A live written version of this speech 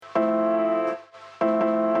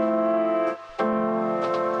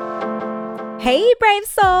Hey, Brave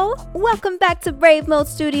Soul! Welcome back to Brave Mode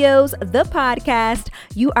Studios, the podcast.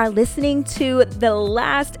 You are listening to the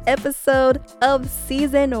last episode of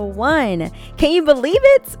season 1. Can you believe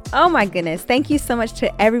it? Oh my goodness. Thank you so much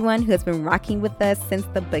to everyone who has been rocking with us since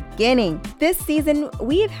the beginning. This season,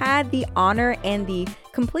 we have had the honor and the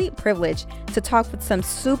complete privilege to talk with some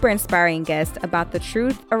super inspiring guests about the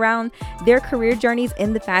truth around their career journeys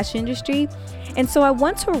in the fashion industry. And so I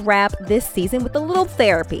want to wrap this season with a little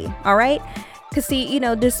therapy, all right? Because see,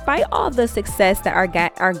 despite all the success that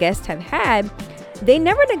our guests have had, they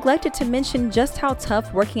never neglected to mention just how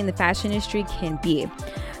tough working in the fashion industry can be.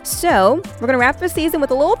 So we're going to wrap the season with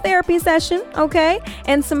a little therapy session, okay?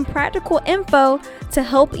 And some practical info to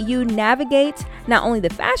help you navigate not only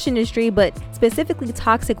the fashion industry, but specifically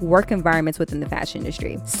toxic work environments within the fashion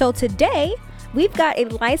industry. So today, we've got a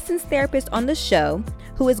licensed therapist on the show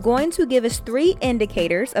who is going to give us 3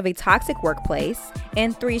 indicators of a toxic workplace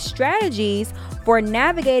and 3 strategies for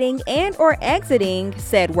navigating and or exiting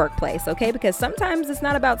said workplace, okay? Because sometimes it's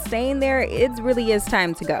not about staying there, it really is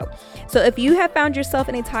time to go. So if you have found yourself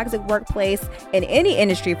in a toxic workplace, in any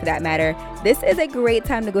industry for that matter, this is a great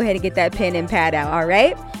time to go ahead and get that pen and pad out, all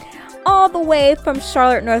right? All the way from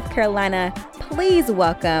Charlotte, North Carolina, please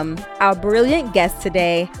welcome our brilliant guest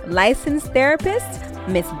today, licensed therapist,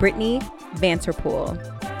 Miss Brittany Vanterpool.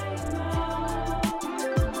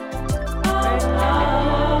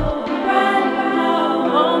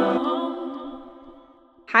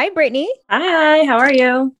 Hi, Brittany. Hi, how are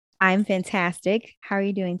you? I'm fantastic. How are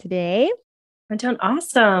you doing today? I'm doing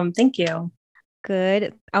awesome. Thank you.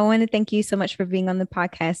 Good. I want to thank you so much for being on the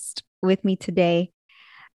podcast with me today.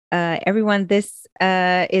 Everyone, this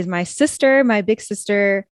is my sister, my big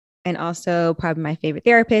sister, and also probably my favorite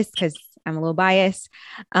therapist because I'm a little biased.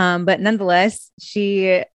 But nonetheless,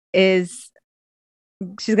 she's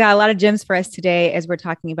got a lot of gems for us today as we're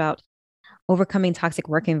talking about overcoming toxic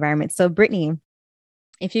work environments. So Brittany,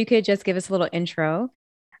 if you could just give us a little intro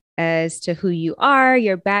as to who you are,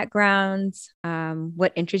 your background,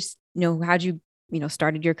 what interests, how'd you,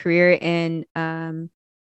 started your career in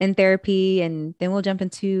therapy, and then we'll jump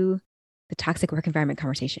into the toxic work environment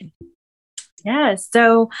conversation. Yeah.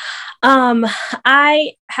 So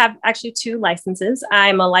I have actually 2 licenses.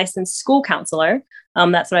 I'm a licensed school counselor.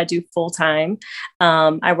 That's what I do full time.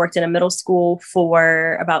 I worked in a middle school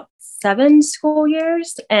for about 7 school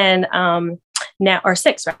years and now, or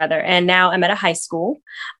 6 rather, and now I'm at a high school.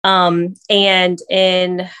 I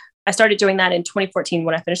started doing that in 2014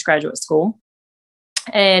 when I finished graduate school.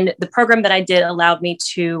 And the program that I did allowed me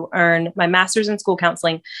to earn my master's in school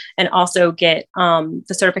counseling and also get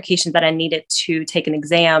the certification that I needed to take an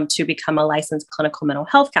exam to become a licensed clinical mental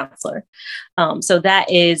health counselor. So that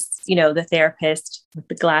is, the therapist with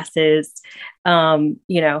the glasses, having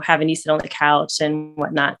you sit on the couch and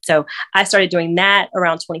whatnot. So I started doing that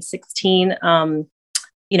around 2016, in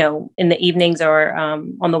the evenings or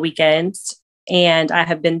on the weekends. And I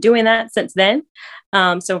have been doing that since then.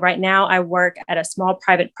 So right now I work at a small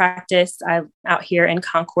private practice. I'm out here in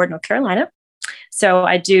Concord, North Carolina. So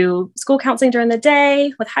I do school counseling during the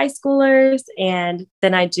day with high schoolers, and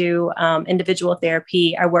then I do individual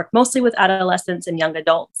therapy. I work mostly with adolescents and young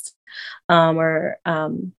adults, or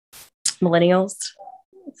millennials,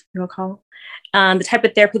 as people call. The type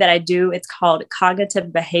of therapy that I do, it's called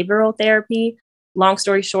cognitive behavioral therapy. Long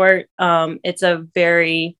story short, it's a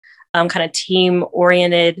very kind of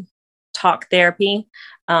team-oriented talk therapy.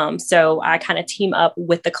 So I kind of team up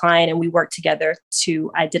with the client and we work together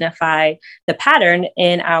to identify the pattern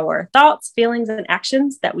in our thoughts, feelings, and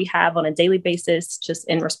actions that we have on a daily basis, just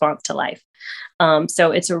in response to life.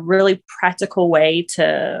 So it's a really practical way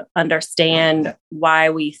to understand why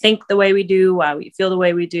we think the way we do, why we feel the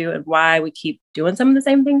way we do, and why we keep doing some of the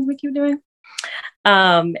same things we keep doing.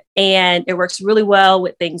 And it works really well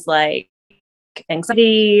with things like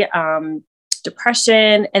anxiety,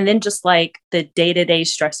 depression, and then just like the day-to-day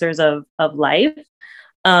stressors of life.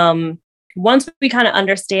 Once we kind of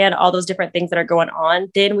understand all those different things that are going on,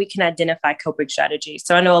 then we can identify coping strategies.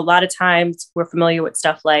 So I know a lot of times we're familiar with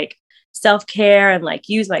stuff like self-care and like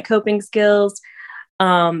use my coping skills.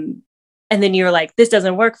 And then you're like, this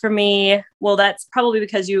doesn't work for me. Well, that's probably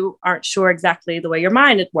because you aren't sure exactly the way your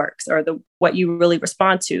mind works or what you really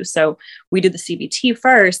respond to. So we do the CBT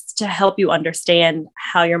first to help you understand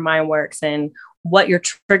how your mind works and what your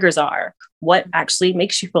triggers are, what actually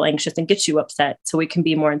makes you feel anxious and gets you upset. So we can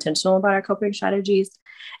be more intentional about our coping strategies.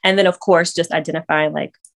 And then, of course, just identifying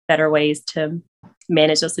like better ways to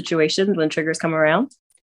manage those situations when triggers come around.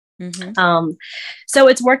 Mm-hmm. So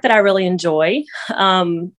it's work that I really enjoy.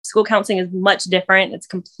 School counseling is much different. It's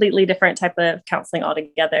completely different type of counseling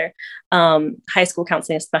altogether. High school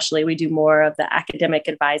counseling, especially, we do more of the academic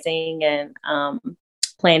advising and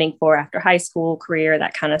planning for after high school career,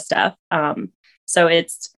 that kind of stuff. So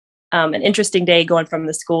it's an interesting day going from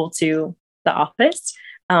the school to the office.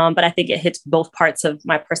 But I think it hits both parts of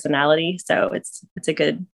my personality. So it's a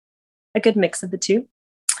good mix of the two.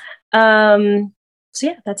 So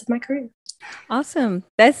yeah, that's my career. Awesome.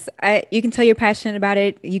 You can tell you're passionate about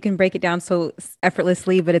it. You can break it down so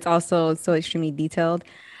effortlessly, but it's also so extremely detailed.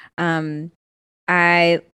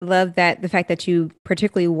 I love that the fact that you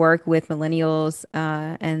particularly work with millennials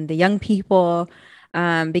and the young people,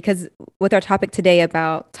 because with our topic today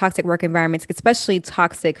about toxic work environments, especially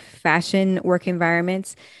toxic fashion work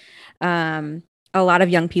environments, a lot of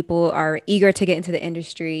young people are eager to get into the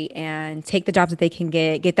industry and take the jobs that they can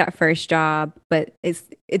get that first job. But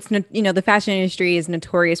the fashion industry is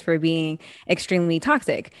notorious for being extremely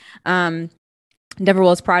toxic. Devil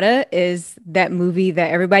Wears Prada is that movie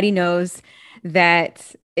that everybody knows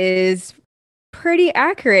that is pretty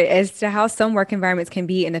accurate as to how some work environments can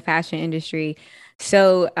be in the fashion industry.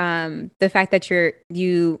 So the fact that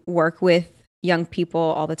you work with young people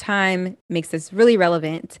all the time makes this really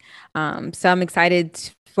relevant. So I'm excited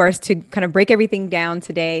for us to kind of break everything down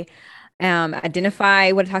today,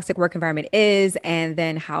 identify what a toxic work environment is, and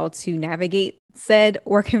then how to navigate said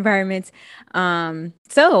work environments.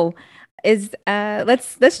 So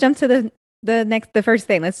let's jump to the first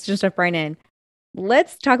thing. Let's just jump right in.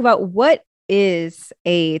 Let's talk about what is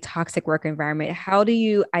a toxic work environment. How do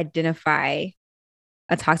you identify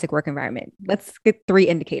a toxic work environment? Let's get 3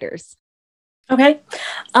 indicators. Okay.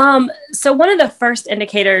 So one of the first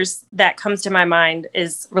indicators that comes to my mind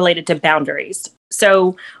is related to boundaries.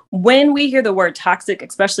 So when we hear the word toxic,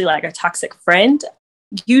 especially like a toxic friend,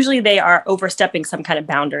 usually they are overstepping some kind of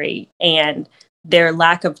boundary and their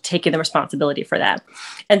lack of taking the responsibility for that.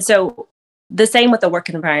 And so the same with the work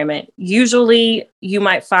environment. Usually you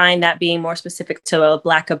might find that being more specific to a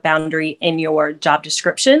lack of boundary in your job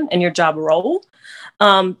description and your job role.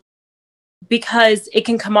 Because it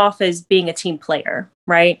can come off as being a team player,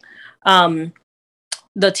 right? The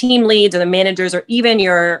team leads or the managers or even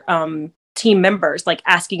your team members, like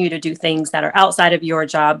asking you to do things that are outside of your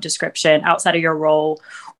job description, outside of your role,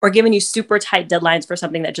 or giving you super tight deadlines for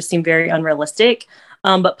something that just seemed very unrealistic,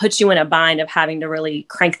 but puts you in a bind of having to really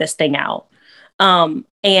crank this thing out.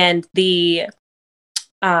 And the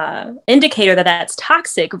indicator that that's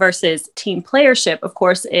toxic versus team playership, of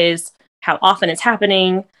course, is how often it's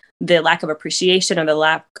happening, the lack of appreciation or the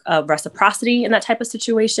lack of reciprocity in that type of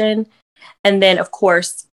situation. And then, of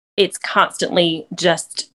course, it's constantly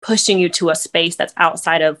just pushing you to a space that's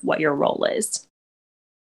outside of what your role is.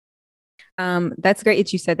 That's great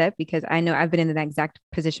that you said that, because I know I've been in that exact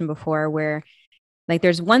position before where like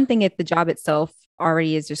there's one thing if the job itself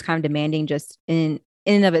already is just kind of demanding just in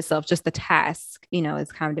and of itself, just the task,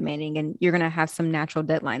 is kind of demanding, and you're going to have some natural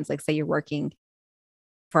deadlines. Like say you're working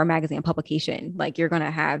for a magazine publication, like you're going to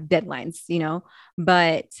have deadlines,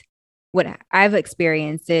 but what I've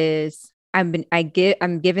experienced is I'm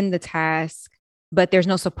given the task, but there's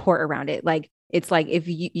no support around it. Like, it's like, if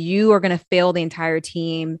you are going to fail the entire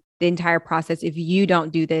team, the entire process, if you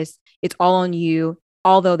don't do this, it's all on you.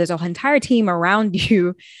 Although there's an entire team around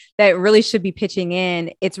you that really should be pitching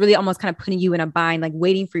in, it's really almost kind of putting you in a bind, like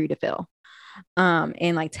waiting for you to fail.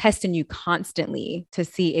 And like testing you constantly to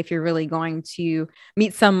see if you're really going to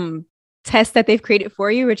meet some test that they've created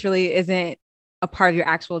for you, which really isn't a part of your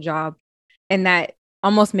actual job. And that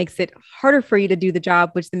almost makes it harder for you to do the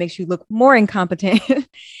job, which then makes you look more incompetent.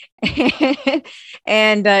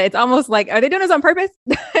 and it's almost like, are they doing this on purpose?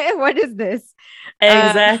 What is this?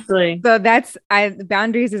 Exactly. So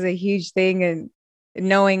boundaries is a huge thing, and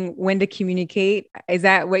knowing when to communicate. Is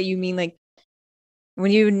that what you mean? Like,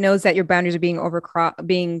 when you know that your boundaries are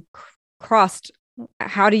being crossed,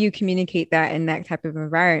 how do you communicate that in that type of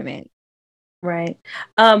environment? Right.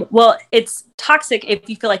 Well, it's toxic if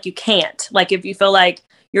you feel like you can't. Like if you feel like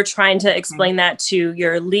you're trying to explain that to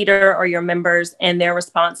your leader or your members, and their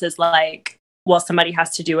response is like, well, somebody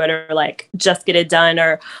has to do it, or like, just get it done,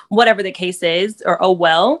 or whatever the case is, or oh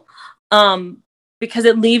well, because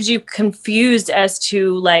it leaves you confused as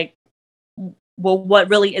to like, well, what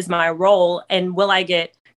really is my role, and will I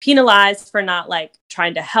get penalized for not like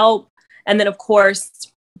trying to help? And then of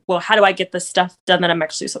course, well, how do I get the stuff done that I'm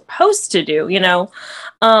actually supposed to do?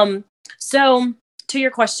 So to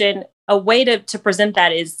your question, a way to present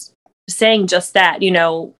that is saying just that,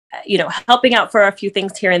 helping out for a few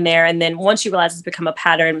things here and there. And then once you realize it's become a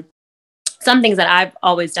pattern, some things that I've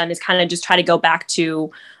always done is kind of just try to go back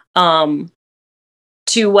to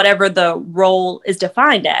to whatever the role is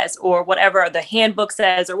defined as, or whatever the handbook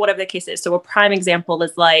says, or whatever the case is. So a prime example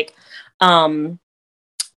is like,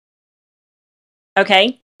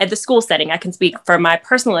 okay, at the school setting, I can speak from my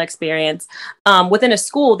personal experience. Within a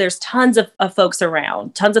school, there's tons of folks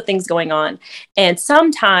around, tons of things going on. And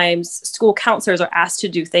sometimes school counselors are asked to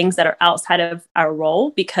do things that are outside of our role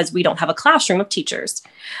because we don't have a classroom of teachers.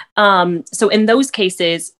 So in those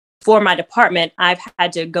cases, for my department, I've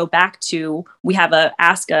had to go back to, we have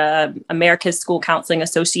ASCA, America's School Counseling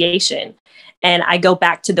Association. And I go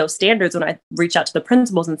back to those standards when I reach out to the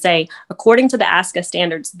principals and say, according to the ASCA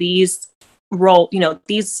standards, these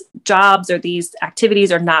jobs or these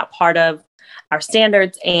activities are not part of our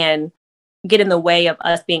standards and get in the way of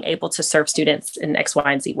us being able to serve students in X,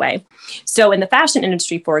 Y, and Z way. So in the fashion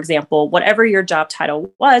industry, for example, whatever your job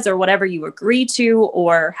title was, or whatever you agreed to,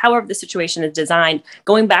 or however the situation is designed,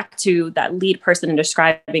 going back to that lead person and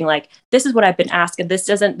describing like, this is what I've been asked, and this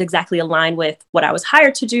doesn't exactly align with what I was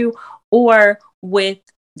hired to do, or with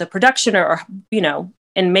the production, or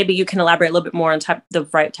and maybe you can elaborate a little bit more on the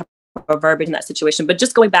right type of verbiage in that situation, but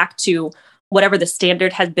just going back to whatever the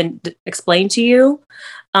standard has been explained to you.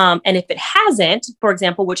 And if it hasn't, for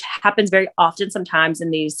example, which happens very often sometimes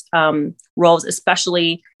in these roles,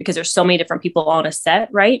 especially because there's so many different people on a set,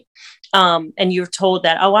 right? And you're told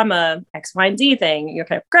that, oh, I'm a X, Y, and Z thing. You're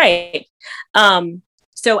kind of great.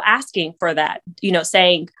 So asking for that,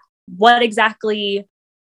 saying what exactly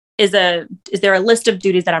is there a list of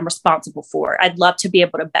duties that I'm responsible for? I'd love to be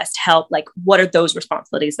able to best help. Like, what are those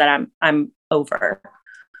responsibilities that I'm over?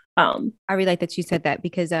 I really like that you said that,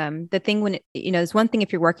 because the thing when it's one thing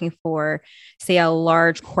if you're working for, say, a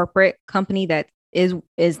large corporate company that is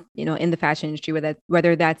in the fashion industry,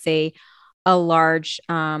 whether that's a large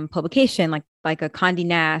publication like a Condé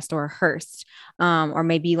Nast or Hearst, or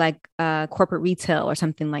maybe like corporate retail or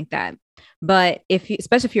something like that. But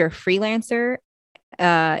especially if you're a freelancer,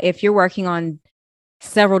 if you're working on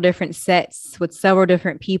several different sets with several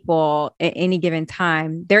different people at any given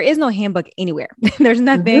time, there is no handbook anywhere. There's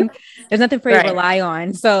nothing for you to rely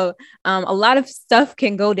on. So a lot of stuff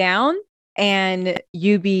can go down and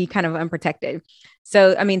you be kind of unprotected.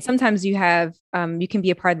 So, I mean, sometimes you have, you can be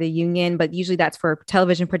a part of the union, but usually that's for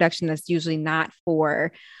television production. That's usually not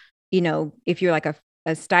for, if you're like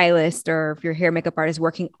a stylist, or if you're a hair makeup artist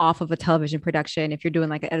working off of a television production, if you're doing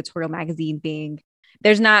like an editorial magazine thing,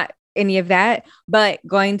 there's not any of that. But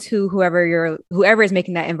going to whoever is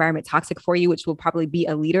making that environment toxic for you, which will probably be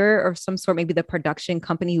a leader of some sort, maybe the production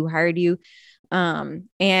company who hired you,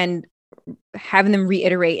 and having them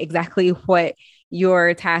reiterate exactly what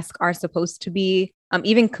your tasks are supposed to be,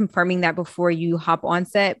 even confirming that before you hop on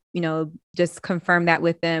set, just confirm that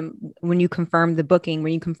with them when you confirm the booking,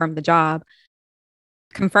 when you confirm the job,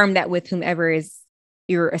 confirm that with whomever is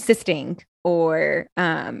you're assisting, or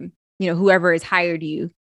whoever has hired you.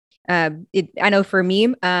 I know for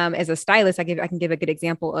me, as a stylist, I can give a good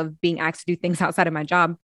example of being asked to do things outside of my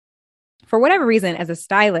job. For whatever reason, as a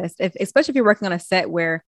stylist, especially if you're working on a set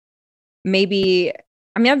where maybe,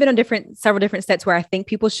 I've been on several different sets where I think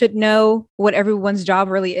people should know what everyone's job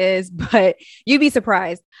really is, but you'd be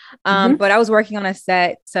surprised. But I was working on a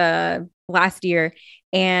set last year,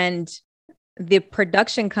 and the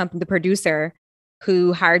production company, the producer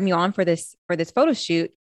who hired me on for this photo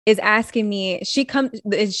shoot, is asking me, she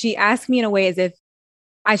asked me in a way as if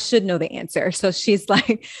I should know the answer. So she's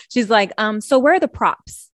like, so where are the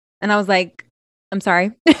props? And I was like, I'm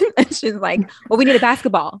sorry. And she's like, well, we need a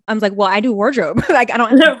basketball. I was like, well, I do wardrobe. Like, I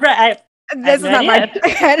don't, right. This is not my,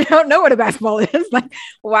 I don't know what a basketball is. Like,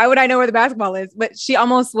 why would I know where the basketball is? But she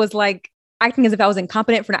almost was like acting as if I was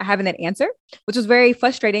incompetent for not having that answer, which was very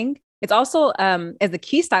frustrating. It's also, as the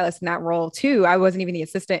key stylist in that role too, I wasn't even the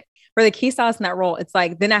assistant. For the key stylist in that role, it's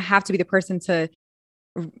like, then I have to be the person to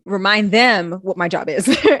remind them what my job is.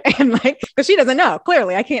 And like, because she doesn't know,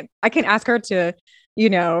 clearly I can't ask her to,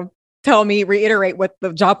 tell me, reiterate what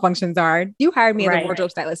the job functions are. You hired me as a wardrobe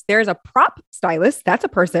stylist. There's a prop stylist. That's a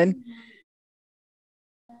person.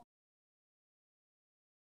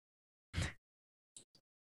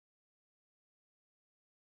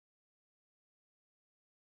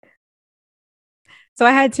 So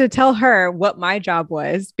I had to tell her what my job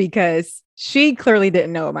was, because she clearly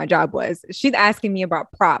didn't know what my job was. She's asking me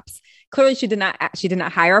about props. Clearly she did not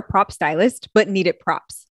hire a prop stylist, but needed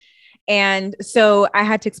props. And so I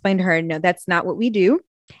had to explain to her, no, that's not what we do.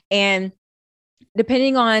 And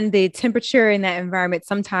depending on the temperature in that environment,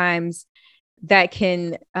 sometimes that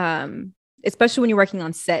can, especially when you're working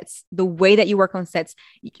on sets, the way that you work on sets,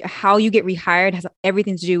 how you get rehired has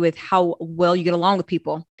everything to do with how well you get along with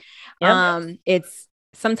people. Yep.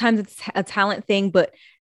 Sometimes it's a talent thing, but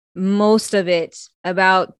most of it,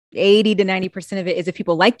 about 80 to 90% of it, is if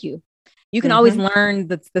people like you. You can always learn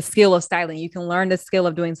the skill of styling. You can learn the skill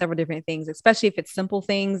of doing several different things, especially if it's simple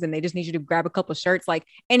things and they just need you to grab a couple of shirts. Like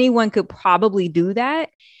anyone could probably do that.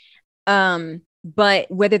 But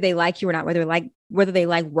whether they like you or not, whether they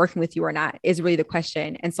like working with you or not is really the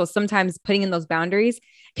question. And so sometimes putting in those boundaries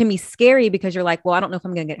can be scary because you're like, well, I don't know if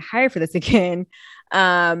I'm going to get hired for this again.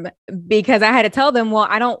 Because I had to tell them, well,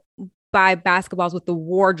 I don't buy basketballs with the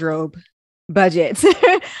wardrobe budget.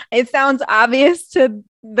 It sounds obvious to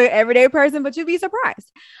the everyday person, but you'd be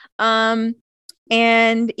surprised.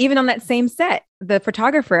 And even on that same set, the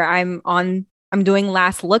photographer I'm doing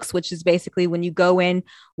last looks, which is basically when you go in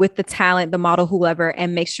with the talent, the model, whoever,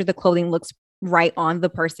 and make sure the clothing looks right on the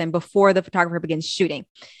person before the photographer begins shooting.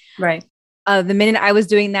 Right. The minute I was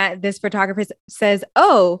doing that, this photographer says,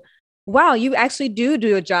 "Oh, wow, you actually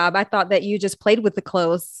do a job. I thought that you just played with the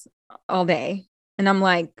clothes all day." And I'm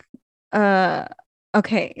like,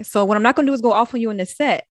 okay. So what I'm not going to do is go off on you in this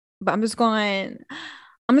set, but I'm just not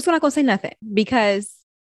going to say nothing because,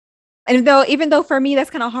 and even though for me, that's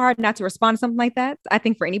kind of hard not to respond to something like that. I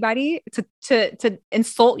think for anybody to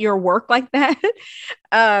insult your work like that,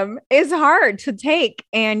 is hard to take.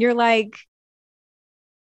 And you're like,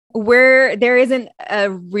 where there isn't a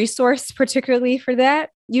resource particularly for that.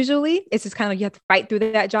 Usually it's just kind of, you have to fight through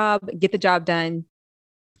that job, get the job done,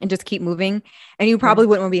 and just keep moving. And you probably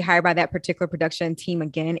wouldn't want to be hired by that particular production team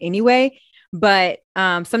again anyway. But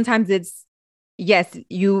sometimes it's, yes,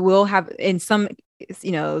 you will have in some,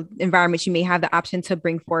 environments, you may have the option to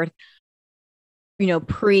bring forth,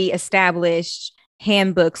 pre-established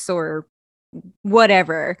handbooks or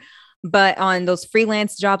whatever. But on those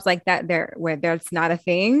freelance jobs like that, where that's not a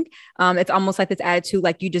thing, it's almost like this attitude,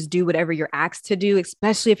 like you just do whatever you're asked to do,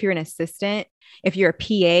 especially if you're an assistant. If you're a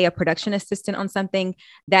PA, a production assistant on something,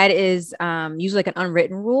 that is usually like an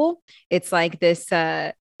unwritten rule. It's like this,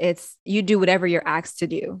 it's you do whatever you're asked to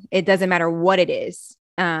do. It doesn't matter what it is.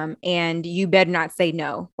 And you better not say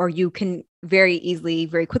no, or you can very easily,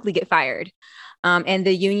 very quickly get fired. And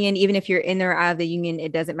the union, even if you're in or out of the union,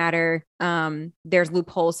 it doesn't matter. There's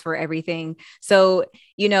loopholes for everything. So,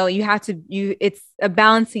 it's a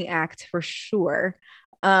balancing act for sure.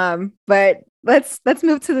 But let's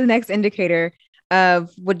move to the next indicator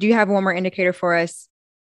of what do you have one more indicator for us,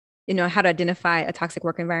 how to identify a toxic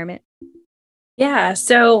work environment? Yeah.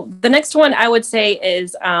 So the next one I would say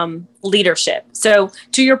is leadership. So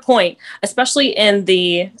to your point, especially in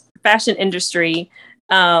the fashion industry,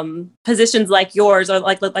 positions like yours or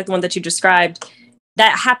like the one that you described,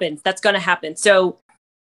 that happens. That's going to happen. So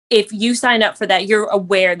if you sign up for that, you're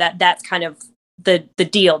aware that that's kind of the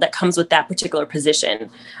deal that comes with that particular position.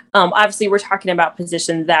 Obviously, we're talking about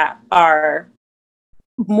positions that are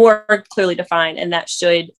more clearly defined and that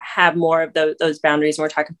should have more of those boundaries. And we're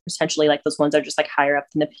talking potentially like those ones that are just like higher up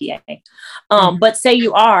than the PA. But say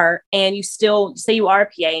you are a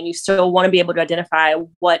PA and you still want to be able to identify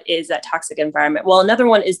what is that toxic environment. Well, another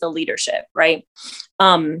one is the leadership, right?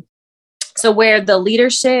 So where the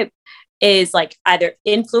leadership is like either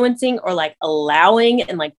influencing or like allowing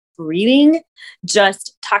and like breeding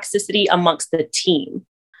just toxicity amongst the team.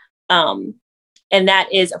 And that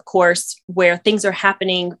is, of course, where things are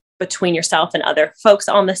happening between yourself and other folks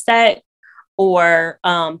on the set, or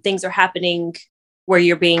things are happening where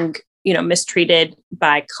you're being, mistreated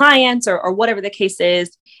by clients or whatever the case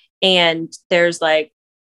is. And there's like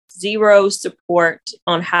zero support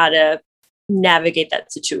on how to navigate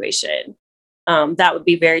that situation. That would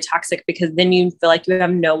be very toxic because then you feel like you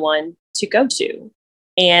have no one to go to.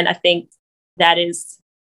 And I think that is,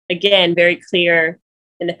 again, very clear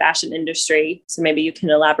in the fashion industry. So maybe you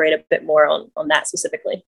can elaborate a bit more on that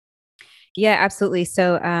specifically. Yeah, absolutely.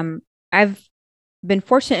 So I've been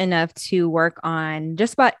fortunate enough to work on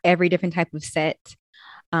just about every different type of set,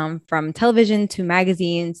 from television to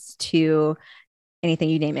magazines to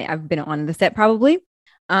anything you name it. I've been on the set probably.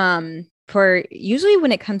 For usually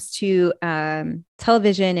when it comes to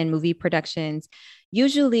television and movie productions,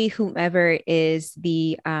 usually whomever is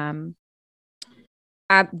the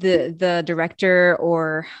director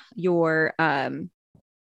or your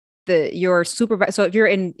supervisor. So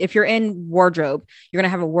if you're in wardrobe, you're going to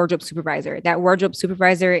have a wardrobe supervisor. That wardrobe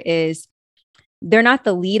supervisor they're not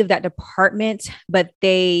the lead of that department, but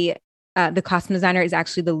the costume designer is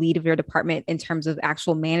actually the lead of your department in terms of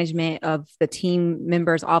actual management of the team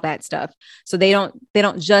members, all that stuff. So they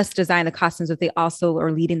don't just design the costumes, but they also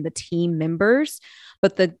are leading the team members.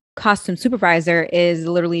 But the costume supervisor is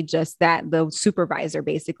literally just that, the supervisor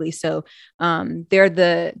basically. So they're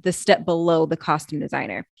the step below the costume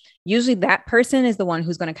designer. Usually that person is the one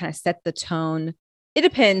who's going to kind of set the tone it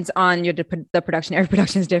depends on the production. Every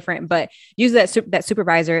production is different, but usually that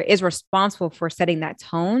supervisor is responsible for setting that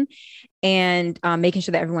tone and making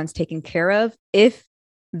sure that everyone's taken care of. If,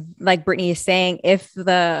 like Brittany is saying, if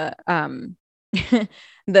the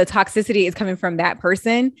the toxicity is coming from that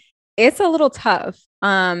person, it's a little tough.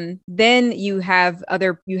 Then you have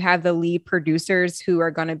the lead producers who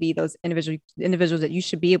are going to be those individuals that you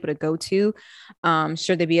should be able to go to.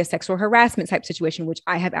 Should there be a sexual harassment type situation, which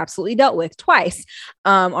I have absolutely dealt with twice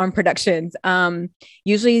on productions.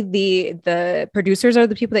 Usually the producers are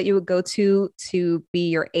the people that you would go to be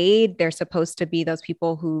your aid. They're supposed to be those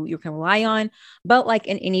people who you can rely on. But like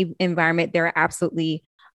in any environment, there are absolutely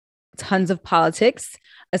tons of politics,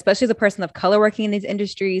 especially as a person of color working in these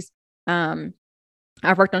industries.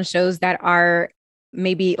 I've worked on shows that are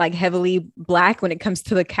maybe like heavily Black when it comes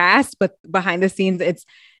to the cast, but behind the scenes, it's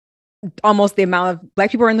almost the amount of Black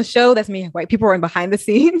people are in the show. That's me. White people are in behind the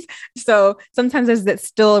scenes. So sometimes there's that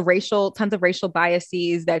still tons of racial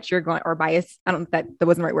biases that you're going, or bias. I don't know, that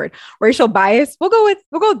wasn't the right word. Racial bias. We'll go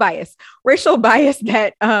with bias. Racial bias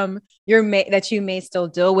that that you may still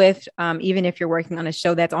deal with, even if you're working on a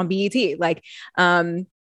show that's on BET. Like,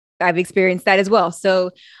 I've experienced that as well.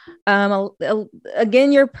 So,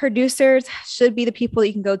 again, your producers should be the people that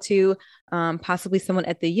you can go to, possibly someone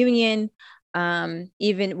at the union,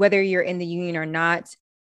 even whether you're in the union or not.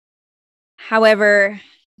 However,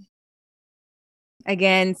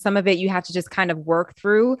 again, some of it you have to just kind of work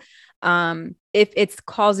through. If it's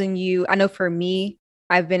causing you, I know for me,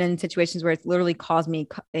 I've been in situations where it's literally caused me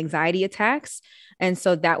anxiety attacks. And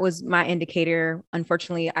so that was my indicator.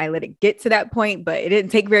 Unfortunately, I let it get to that point, but it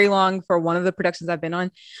didn't take very long for one of the productions I've been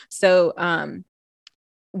on. So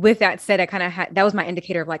with that said, I kind of that was my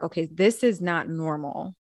indicator of like, okay, this is not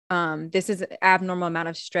normal. This is an abnormal amount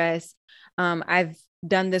of stress. I've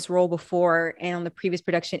done this role before, and on the previous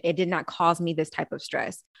production, it did not cause me this type of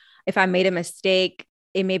stress. If I made a mistake,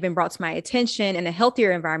 it may have been brought to my attention. In a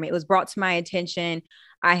healthier environment, it was brought to my attention.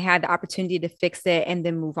 I had the opportunity to fix it and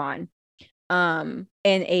then move on. In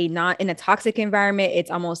a toxic environment,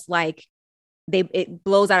 it's almost like it gets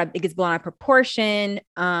blown out of proportion.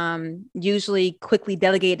 Usually quickly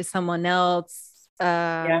delegated to someone else.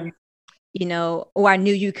 I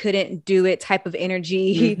knew you couldn't do it type of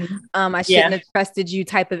energy. Mm-hmm. I shouldn't have trusted you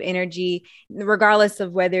type of energy, regardless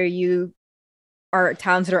of whether you are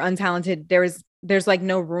talented or untalented. There's like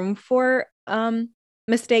no room for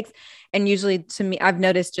mistakes. And usually to me, I've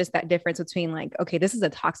noticed just that difference between like, okay, this is a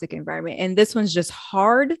toxic environment and this one's just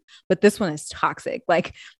hard, but this one is toxic.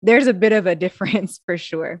 Like there's a bit of a difference for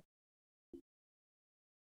sure.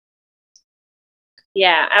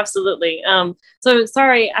 Yeah, absolutely. So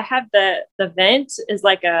sorry, I have the vent is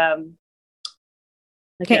like can't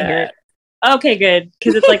hear it. Okay, good.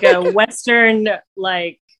 Cause it's like a Western,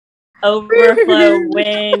 like overflow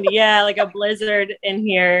wind. Yeah. Like a blizzard in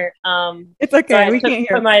here. It's okay. So we can't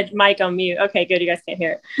hear. Put my mic on mute. Okay, good. You guys can't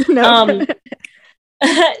hear it. No.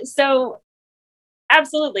 So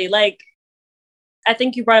absolutely. Like, I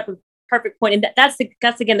think you brought up a perfect point. And that's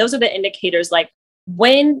again, those are the indicators. Like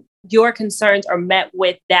when your concerns are met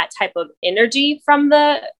with that type of energy from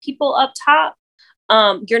the people up top,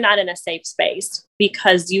 you're not in a safe space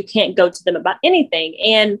because you can't go to them about anything.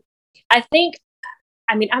 And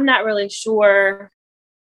I'm not really sure.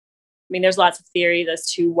 There's lots of theories as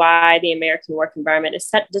to why the American work environment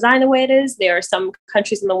is designed the way it is. There are some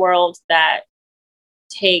countries in the world that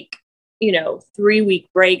take, 3-week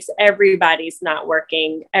breaks. Everybody's not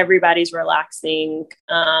working. Everybody's relaxing.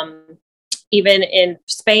 Even in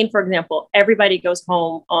Spain, for example, everybody goes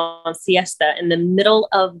home on siesta in the middle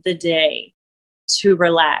of the day to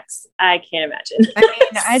relax. I can't imagine.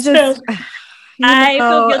 I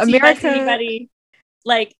feel guilty if anybody.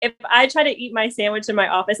 Like if I try to eat my sandwich in my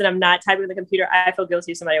office and I'm not typing on the computer, I feel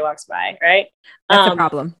guilty if somebody walks by, right? That's a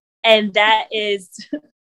problem. And that is,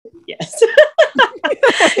 yes.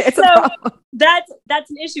 It's a problem. That's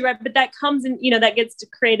an issue, right? But that comes in, that gets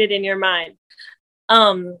created in your mind.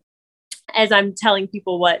 As I'm telling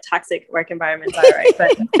people what toxic work environments are, right?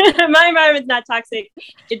 But my environment's not toxic.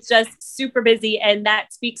 It's just super busy. And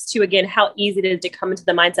that speaks to, again, how easy it is to come into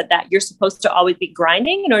the mindset that you're supposed to always be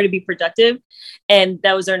grinding in order to be productive. And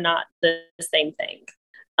those are not the same thing.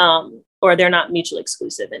 Or they're not mutually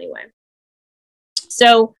exclusive anyway.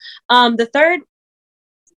 So the third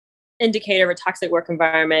indicator of a toxic work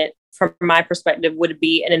environment, from my perspective, would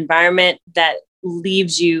be an environment that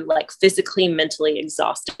leaves you like physically, mentally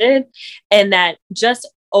exhausted, and that just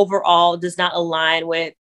overall does not align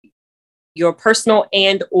with your personal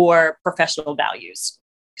and or professional values.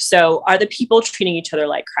 So are the people treating each other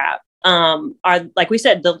like crap? Are, like we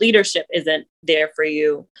said, the leadership isn't there for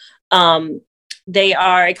you. They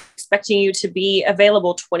are expecting you to be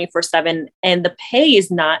available 24/7, and the pay is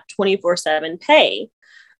not 24/7 pay.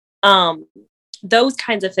 Those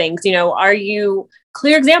kinds of things, are you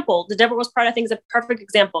clear example? The Deborah Rose Prada, I think, is a perfect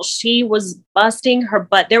example. She was busting her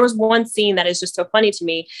butt. There was one scene that is just so funny to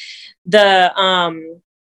me. I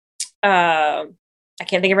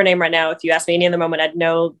can't think of her name right now. If you asked me any other moment, I'd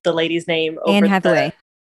know the lady's name. Anne Hathaway.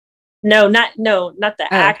 No, not the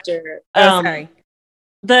actor. Sorry.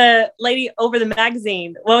 The lady over the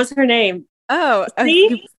magazine. What was her name? Oh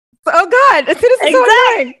God! As soon as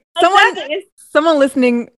exactly. Someone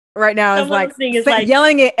listening right now is like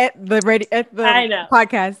yelling it at the radio at the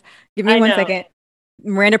podcast. Give me 1 second.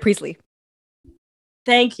 Miranda Priestley.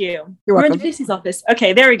 Thank you. You're welcome. Miranda Priestley's office.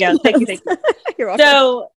 Okay, there we go. Thank you. You're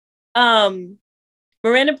welcome. So,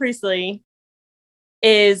 Miranda Priestley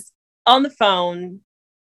is on the phone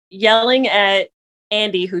yelling at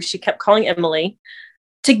Andy, who she kept calling Emily,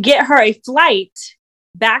 to get her a flight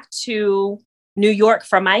back to New York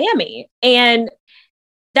from Miami. And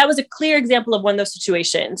that was a clear example of one of those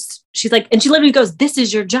situations. She's like, and she literally goes, "This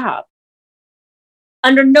is your job."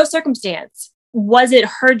 Under no circumstance was it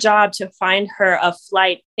her job to find her a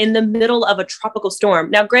flight in the middle of a tropical storm.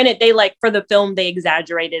 Now, granted, for the film, they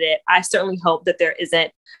exaggerated it. I certainly hope that there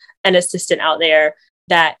isn't an assistant out there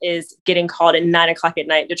that is getting called at 9:00 at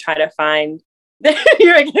night to try to find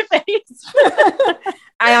your face.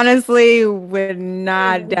 I honestly would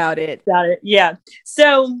not doubt it. Yeah.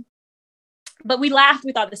 So, but we laughed.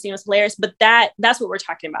 We thought the scene was hilarious, but that's what we're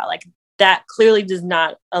talking about. Like, that clearly does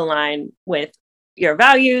not align with your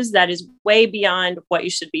values. That is way beyond what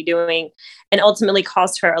you should be doing, and ultimately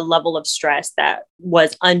caused her a level of stress that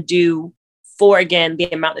was undue for, again,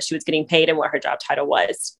 the amount that she was getting paid and what her job title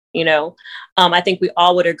was. I think we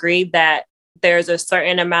all would agree that there's a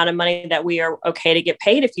certain amount of money that we are okay to get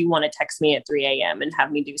paid if you want to text me at 3 a.m. and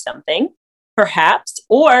have me do something, perhaps,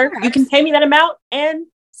 or you can pay me that amount and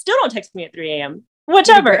still don't text me at 3 a.m.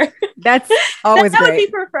 Whichever. That's always that would be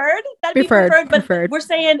preferred. That'd be preferred. But preferred. We're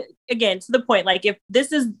saying, again, to the point, like, if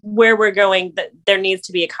this is where we're going, that there needs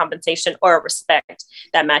to be a compensation or a respect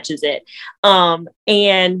that matches it.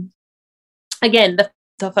 And again,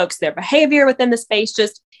 the folks, their behavior within the space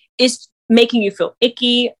just is making you feel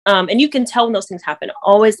icky. And you can tell when those things happen.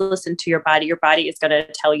 Always listen to your body. Your body is going to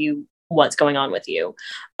tell you what's going on with you.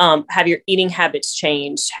 Have your eating habits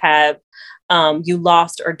changed? Have you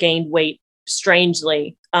lost or gained weight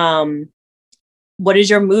strangely? What is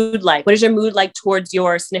your mood like? What is your mood like towards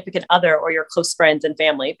your significant other or your close friends and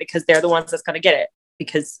family? Because they're the ones that's going to get it.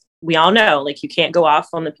 Because we all know, like, you can't go off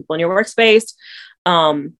on the people in your workspace.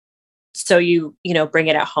 So you bring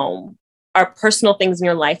it at home. Are personal things in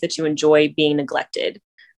your life that you enjoy being neglected,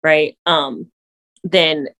 right?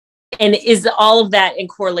 Then, and is all of that in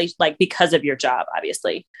correlation, like, because of your job,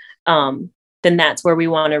 obviously, then that's where we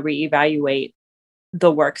want to reevaluate the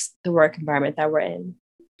work environment that we're in.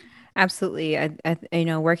 Absolutely. I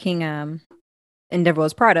working in Deborah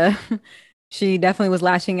Rose Prada, she definitely was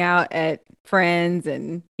lashing out at friends,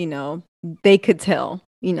 and they could tell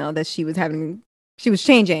that she was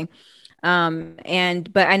changing.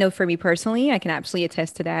 But I know for me personally, I can absolutely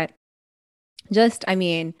attest to that.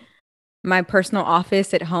 My personal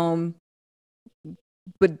office at home,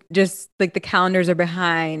 but just like the calendars are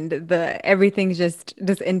behind, everything's just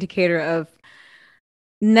this indicator of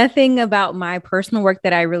nothing about my personal work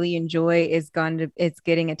that I really enjoy it's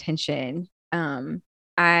getting attention.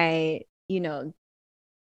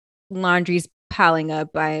 Laundry's piling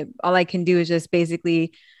up. All I can do is just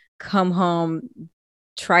basically come home,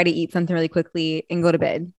 try to eat something really quickly, and go to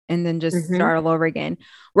bed, and then just start all over again.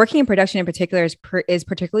 Working in production in particular is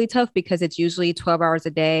particularly tough because it's usually 12 hours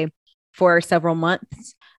a day for several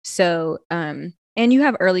months. So, and you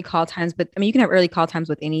have early call times, but you can have early call times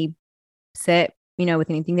with any set,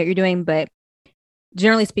 with anything that you're doing. But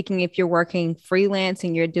generally speaking, if you're working freelance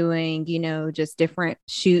and you're doing, just different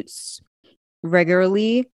shoots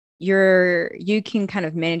regularly, you can kind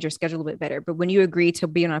of manage your schedule a bit better. But when you agree to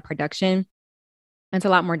be on a production, it's a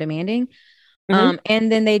lot more demanding.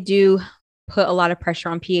 And then they do put a lot of pressure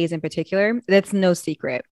on PAs in particular. That's no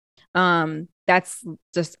secret. That's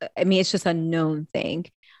just, it's just a known thing.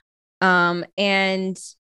 And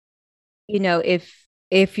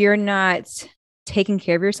if you're not taking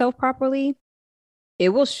care of yourself properly, it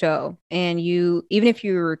will show. And even if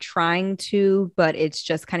you're trying to, but it's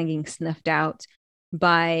just kind of getting snuffed out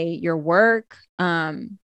by your work,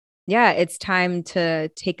 it's time to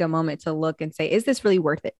take a moment to look and say, is this really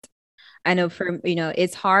worth it? I know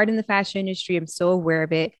it's hard in the fashion industry. I'm so aware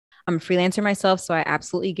of it. I'm a freelancer myself, so I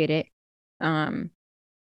absolutely get it.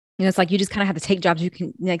 it's like you just kind of have to take jobs you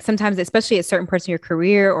can, like sometimes, especially at certain parts of your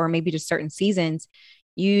career or maybe just certain seasons,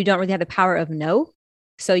 you don't really have the power of no.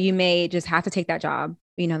 So you may just have to take that job,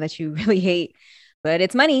 that you really hate, but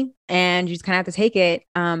it's money and you just kind of have to take it.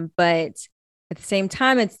 But at the same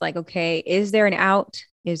time, it's like, okay, is there an out?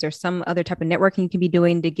 Is there some other type of networking you can be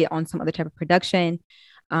doing to get on some other type of production?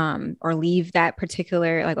 Or leave that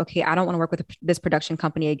particular, like, okay, I don't want to work with this production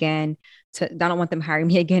company again. I don't want them hiring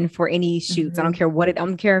me again for any shoots. I don't care I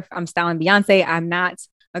don't care if I'm styling Beyonce. I'm not,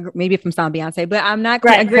 maybe if I'm styling Beyonce, but I'm not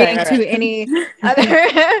agreeing to any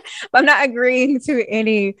other, I'm not agreeing to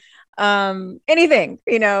any, anything,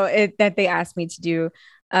 that they asked me to do.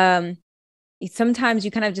 Sometimes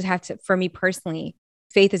you kind of just have to, for me personally,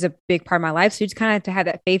 faith is a big part of my life. So you just kind of have to have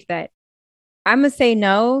that faith that I'm going to say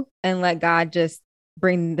no and let God just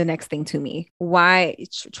bring the next thing to me. Why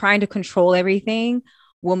trying to control everything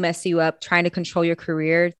will mess you up. Trying to control your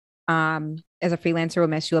career as a freelancer will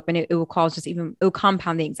mess you up, and it will cause it will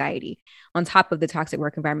compound the anxiety on top of the toxic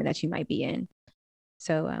work environment that you might be in.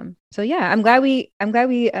 So yeah, I'm glad we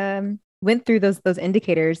went through those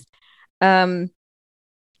indicators.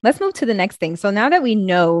 Let's move to the next thing. So now that we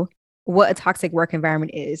know what a toxic work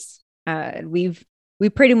environment is, we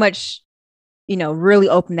pretty much really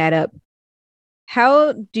opened that up.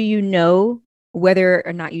 How do you know whether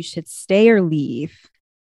or not you should stay or leave?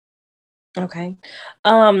 Okay.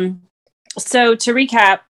 So to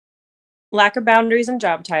recap, lack of boundaries in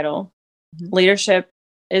job title, leadership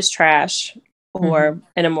is trash, or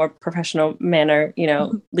in a more professional manner,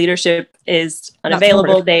 leadership is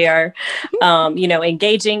unavailable. They are,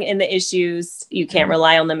 engaging in the issues. You can't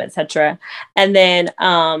rely on them, etc. And then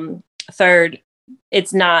third,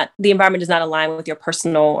 the environment does not align with your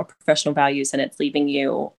personal or professional values, and it's leaving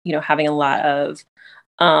you, having a lot of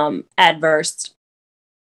adverse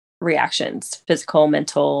reactions, physical,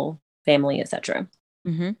 mental, family, etc.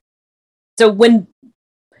 So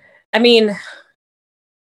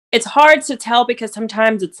it's hard to tell because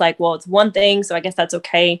sometimes it's like, well, it's one thing, so I guess that's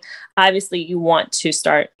okay. Obviously, you want to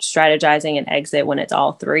start strategizing and exit when it's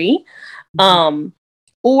all three,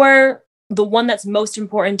 or the one that's most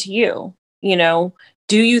important to you.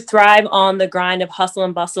 Do you thrive on the grind of hustle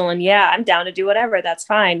and bustle? And yeah, I'm down to do whatever. That's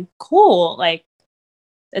fine. Cool. Like,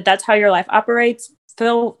 if that's how your life operates,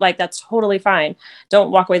 feel like that's totally fine. Don't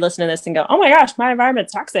walk away listening to this and go, oh my gosh, my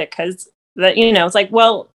environment's toxic. Cause it's like,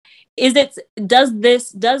 well, does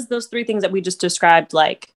those three things that we just described,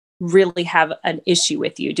 like, really have an issue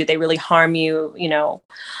with you? Do they really harm you?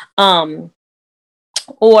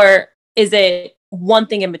 Or is it one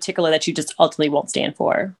thing in particular that you just ultimately won't stand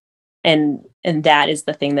for? And that is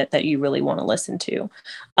the thing that you really want to listen to.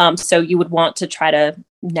 So you would want to try to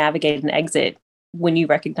navigate an exit when you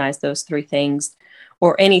recognize those three things,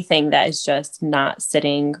 or anything that is just not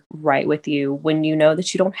sitting right with you when you know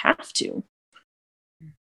that you don't have to.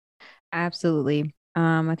 Absolutely.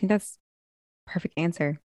 I think that's perfect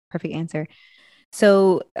answer. Perfect answer.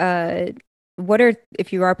 So,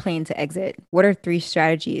 if you are planning to exit, what are three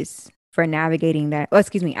strategies for navigating that? Oh,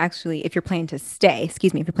 excuse me. Actually, if you're planning to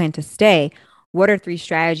stay, what are three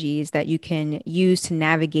strategies that you can use to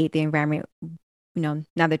navigate the environment, now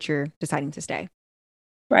that you're deciding to stay?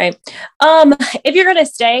 Right. If you're going to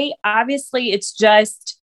stay, obviously it's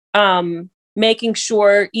just, making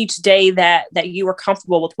sure each day that you are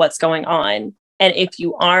comfortable with what's going on. And if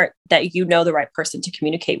you aren't, that the right person to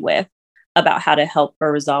communicate with about how to help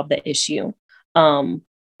or resolve the issue.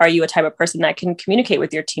 Are you a type of person that can communicate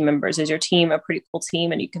with your team members? Is your team a pretty cool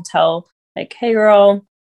team? And you can tell, like, hey girl,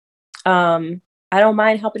 I don't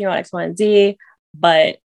mind helping you out X, Y, and Z,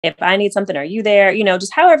 but if I need something, are you there?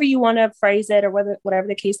 Just however you want to phrase it, or whatever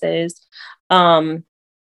the case is. Again,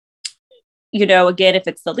 if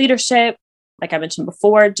it's the leadership, like I mentioned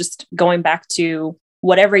before, just going back to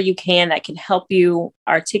whatever you can that can help you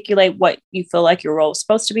articulate what you feel like your role is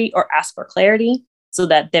supposed to be, or ask for clarity so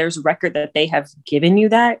that there's record that they have given you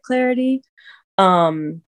that clarity.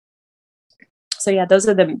 So yeah, those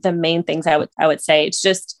are the main things I would say. It's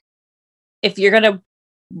just, if you're going to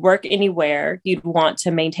work anywhere, you'd want to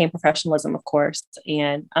maintain professionalism, of course,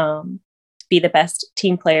 and be the best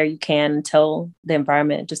team player you can until the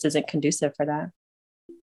environment just isn't conducive for that.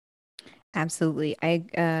 Absolutely.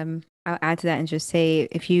 I'll add to that and just say,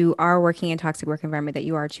 if you are working in a toxic work environment that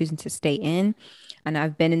you are choosing to stay in, and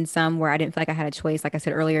I've been in some where I didn't feel like I had a choice, like I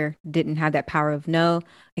said earlier, didn't have that power of no,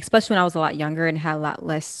 especially when I was a lot younger and had a lot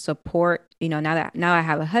less support. Now I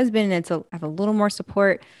have a husband, and I have a little more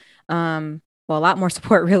support. Well, a lot more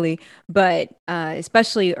support really, but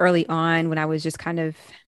especially early on when I was just kind of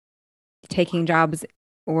taking jobs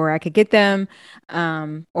where I could get them,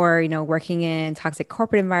 or working in toxic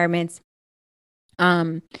corporate environments.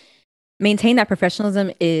 maintain that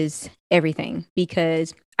professionalism is everything,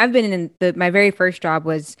 because I've been in my very first job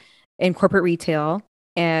was in corporate retail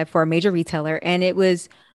for a major retailer, and it was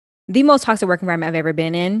the most toxic work environment I've ever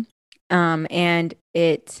been in. And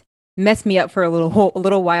it messed me up for a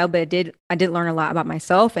little while, but I did learn a lot about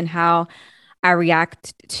myself and how I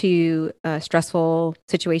react to stressful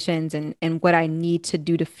situations, and what I need to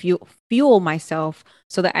do to fuel myself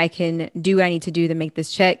so that I can do what I need to do to make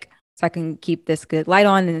this check, so I can keep this good light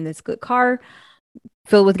on and this good car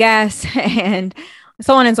filled with gas and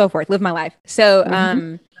so on and so forth, live my life.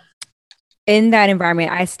 So in that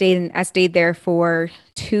environment, I stayed there for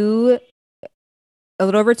a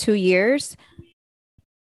little over 2 years.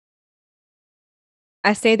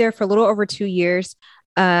 I stayed there for a little over 2 years,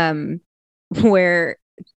 where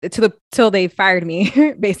till they fired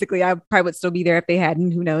me. Basically, I probably would still be there if they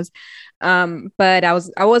hadn't. Who knows? But I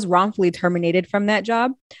was wrongfully terminated from that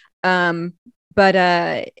job. But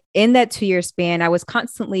in that 2 year span, I was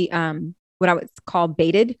constantly what I would call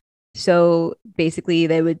baited. So basically,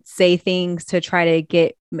 they would say things to try to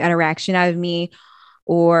get interaction out of me,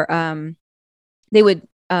 or they would,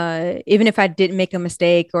 even if I didn't make a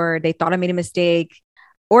mistake, or they thought I made a mistake,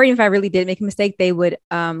 or even if I really did make a mistake, they would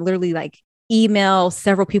literally like email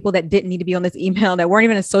several people that didn't need to be on this email, that weren't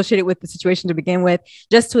even associated with the situation to begin with,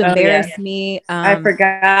 just to embarrass me. I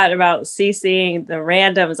forgot about CCing the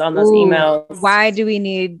randoms on those emails. Why do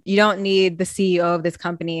you don't need the CEO of this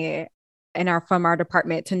company from our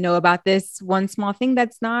department to know about this one small thing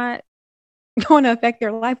that's not going to affect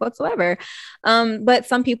their life whatsoever. But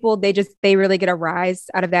some people, they really get a rise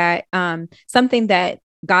out of that. Something that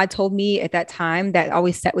God told me at that time that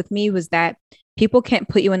always sat with me was that people can't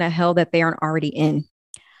put you in a hell that they aren't already in.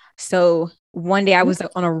 So one day I was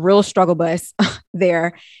on a real struggle bus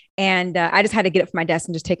there, and I just had to get up from my desk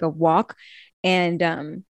and just take a walk.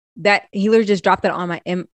 And that he literally just dropped that on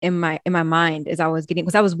in my mind as I was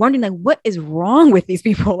because I was wondering, like, what is wrong with these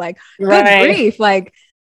people? Like, good grief, like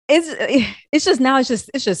it's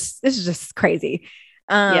just crazy.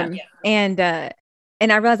 And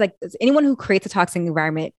I realized, like, anyone who creates a toxic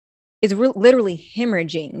environment is literally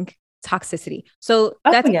hemorrhaging toxicity. So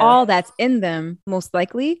that's all that's in them, most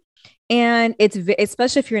likely. And it's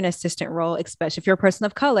especially if you're in an assistant role, especially if you're a person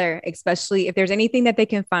of color, especially if there's anything that they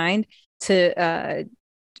can find to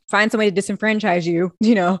find some way to disenfranchise you,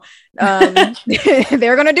 they're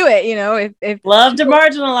going to do it, if love to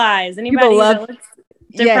marginalize anybody that looks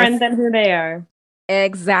different than who they are.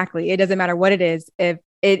 Exactly. It doesn't matter what it is. If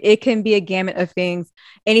it can be a gamut of things,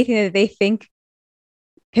 anything that they think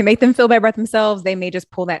can make them feel better about themselves, they may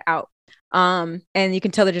just pull that out. And you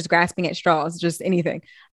can tell they're just grasping at straws, just anything.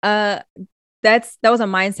 That was a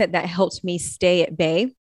mindset that helped me stay at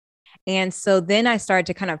bay. And so then I started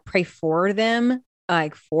to kind of pray for them,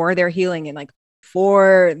 like for their healing and like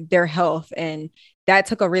for their health. And that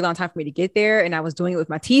took a really long time for me to get there. And I was doing it with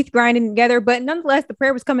my teeth grinding together, but nonetheless, the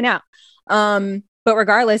prayer was coming out. But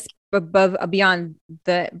regardless, beyond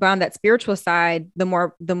that spiritual side, the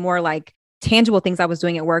more like tangible things I was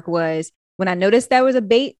doing at work was when I noticed that was a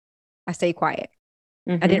bait, I stayed quiet.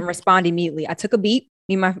 I didn't respond immediately. I took a beat.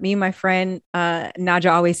 Me and my friend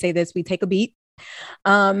Naja always say this: we take a beat,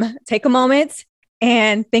 take a moment,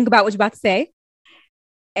 and think about what you're about to say.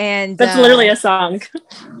 And that's literally a song.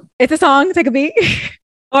 It's a song. Take a beat,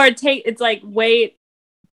 or it's like wait,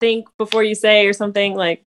 think before you say, or something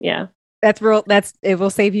like That's real. It will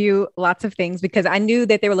save you lots of things, because I knew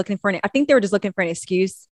that they were looking for I think they were just looking for an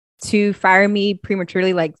excuse to fire me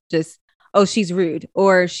prematurely, like just, oh, she's rude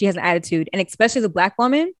or she has an attitude. And especially as a Black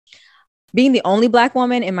woman, being the only Black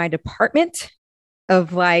woman in my department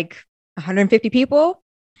of like 150 people,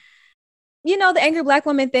 the angry Black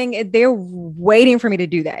woman thing, they're waiting for me to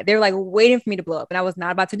do that. They're like waiting for me to blow up. And I was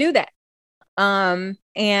not about to do that. And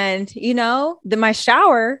my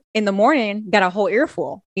shower in the morning got a whole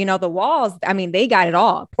earful. The walls, I mean, they got it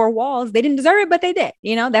all. Poor walls. They didn't deserve it, but they did.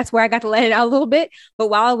 That's where I got to let it out a little bit. But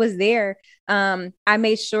while I was there, I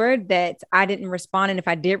made sure that I didn't respond. And if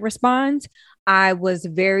I did respond, it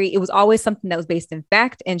was always something that was based in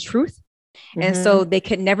fact and truth. And so they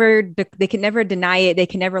could never deny it. They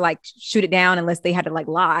could never like shoot it down unless they had to like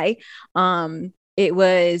lie. It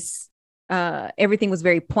was, everything was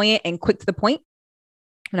very poignant and quick to the point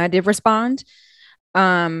when I did respond.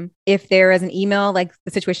 If there is an email, like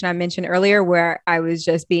the situation I mentioned earlier, where I was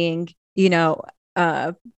just being,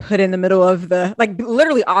 put in the middle of the, like,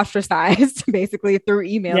 literally ostracized basically through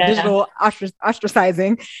email, digital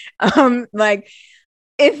ostracizing. Like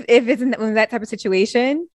if it's in that type of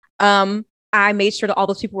situation, I made sure that all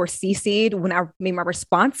those people were CC'd when I made my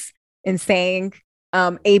response and saying,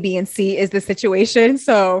 A, B, and C is the situation.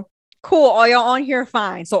 So cool. All y'all on here,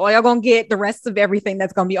 fine. So all y'all gonna get the rest of everything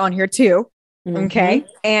that's gonna be on here too. Mm-hmm. Okay.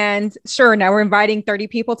 And sure, now we're inviting 30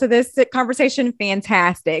 people to this conversation.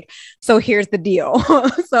 Fantastic. So here's the deal.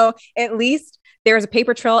 So at least there's a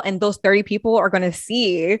paper trail, and those 30 people are going to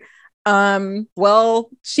see, well,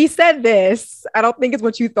 she said this. I don't think it's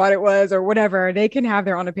what you thought it was, or whatever. They can have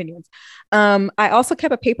their own opinions. I also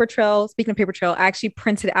kept a paper trail. Speaking of paper trail, I actually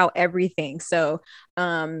printed out everything. So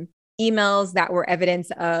emails that were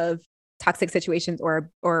evidence of toxic situations,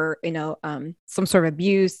 or some sort of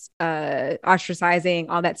abuse, ostracizing,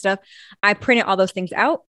 all that stuff. I printed all those things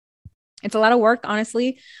out. It's a lot of work,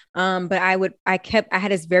 honestly. But I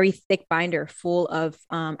had this very thick binder full of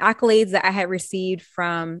accolades that I had received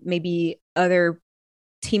from maybe other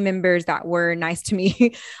team members that were nice to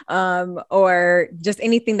me, or just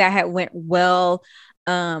anything that had went well,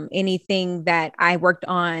 anything that I worked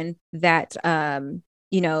on that,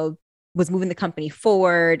 was moving the company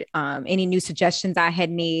forward, any new suggestions I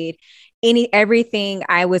had made, everything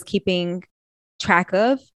I was keeping track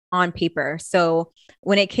of on paper. So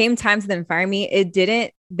when it came time to them fire me,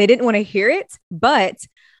 they didn't want to hear it, but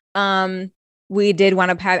I did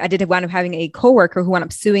wind up having a coworker who wound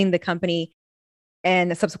up suing the company.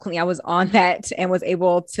 And subsequently I was on that and was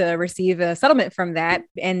able to receive a settlement from that.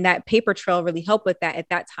 And that paper trail really helped with that at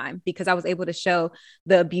that time, because I was able to show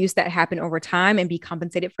the abuse that happened over time and be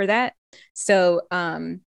compensated for that. So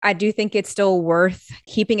I do think it's still worth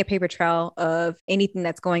keeping a paper trail of anything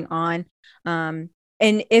that's going on. And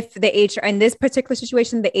if the HR in this particular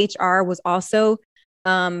situation, the HR was also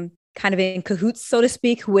kind of in cahoots, so to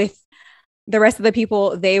speak, with the rest of the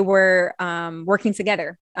people, they were working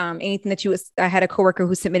together. Anything that I had a coworker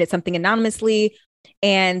who submitted something anonymously,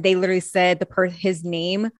 and they literally said his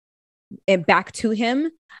name and back to him.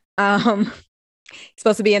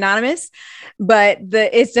 Supposed to be anonymous, but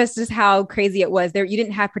it's just how crazy it was. There, you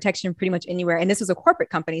didn't have protection pretty much anywhere, and this was a corporate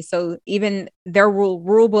company, so even their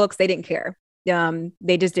rule books, they didn't care.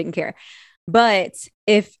 They just didn't care. But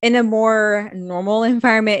if in a more normal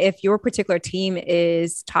environment, if your particular team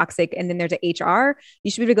is toxic and then there's an HR,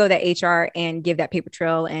 you should be able to go to that HR and give that paper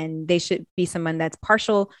trail, and they should be someone that's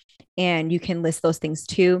partial, and you can list those things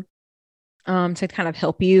too, to kind of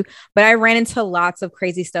help you. But I ran into lots of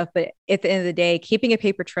crazy stuff. But at the end of the day, keeping a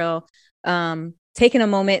paper trail, taking a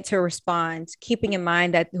moment to respond, keeping in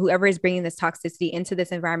mind that whoever is bringing this toxicity into this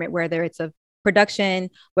environment, whether it's a production,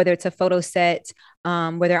 whether it's a photo set,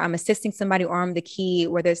 whether I'm assisting somebody or I'm the key,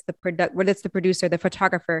 whether it's the producer, the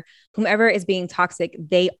photographer, whomever is being toxic,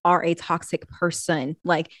 they are a toxic person.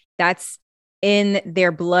 Like, that's in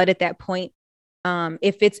their blood at that point.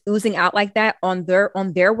 If it's oozing out like that on their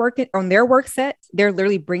work set, they're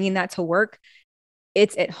literally bringing that to work.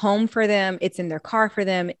 It's at home for them. It's in their car for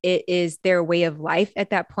them. It is their way of life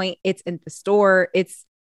at that point. It's in the store. It's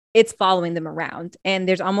following them around. And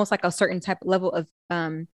there's almost like a certain type of level of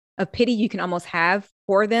pity you can almost have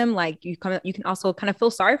for them. Like, you can also kind of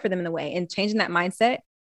feel sorry for them in a way, and changing that mindset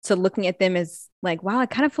to looking at them as like, wow, I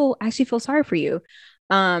actually feel sorry for you.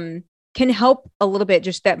 Can help a little bit,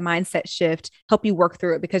 just that mindset shift, help you work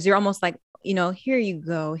through it, because you're almost like, here you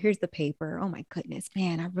go. Here's the paper. Oh my goodness,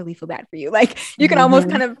 man, I really feel bad for you. Like, you can almost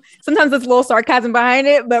kind of, sometimes there's a little sarcasm behind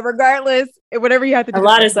it, but regardless, whatever you have to do. A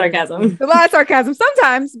lot of sarcasm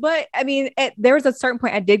Sometimes. But I mean, there was a certain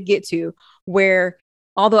point I did get to where,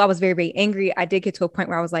 although I was very, very angry, I did get to a point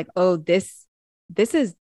where I was like, oh, this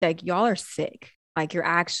is like, y'all are sick. Like, you're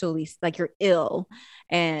actually, like, you're ill.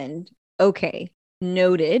 And okay,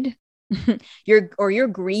 noted. You're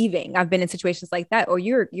grieving. I've been in situations like that. Or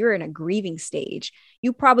you're in a grieving stage.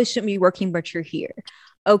 You probably shouldn't be working, but you're here.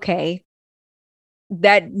 Okay.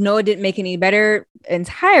 It didn't make any better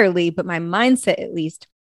entirely, but my mindset, at least,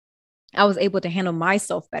 I was able to handle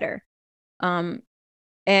myself better.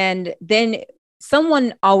 And then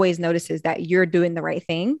someone always notices that you're doing the right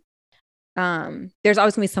thing. There's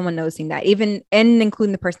always gonna be someone noticing that, even, and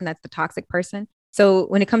including the person that's the toxic person. So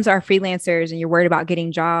when it comes to our freelancers and you're worried about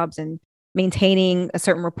getting jobs and maintaining a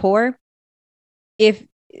certain rapport, if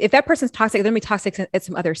that person's toxic, they're gonna be toxic at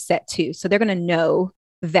some other set too. So they're gonna know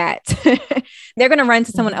that they're gonna run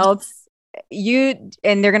to someone else, and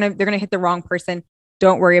they're gonna hit the wrong person.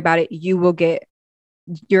 Don't worry about it. You will get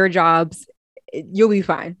your jobs. You'll be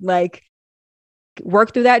fine. Like,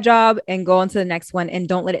 work through that job and go on to the next one, and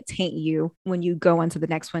don't let it taint you when you go on to the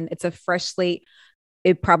next one. It's a fresh slate.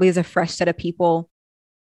 It probably is a fresh set of people.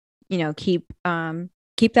 Keep that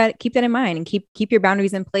in mind, and keep your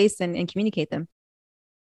boundaries in place, and communicate them.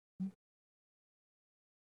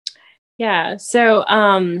 Yeah. So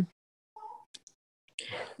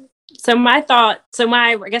my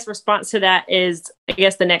I guess response to that is, I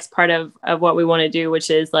guess, the next part of what we want to do, which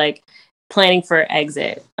is like planning for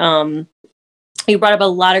exit. You brought up a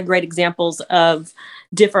lot of great examples of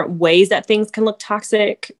different ways that things can look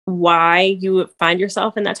toxic, why you would find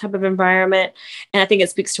yourself in that type of environment. And I think it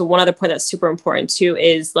speaks to one other point that's super important too,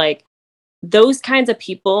 is like those kinds of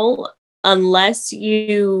people, unless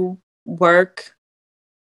you work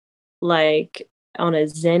like on a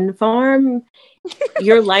Zen farm,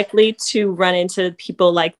 you're likely to run into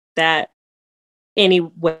people like that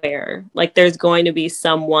anywhere. Like there's going to be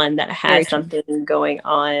someone that has something going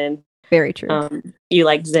on. Very true. You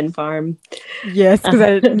like Zen farm? Yes, because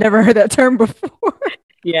I never heard that term before.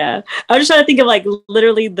 Yeah. I was just trying to think of like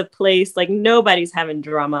literally the place, like nobody's having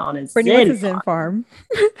drama on a Zen farm.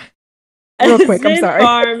 Real quick, I'm sorry.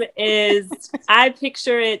 Farm is, I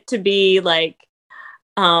picture it to be like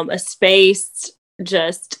a space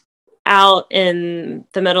just out in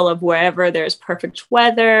the middle of wherever there's perfect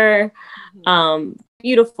weather,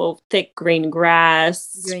 beautiful thick green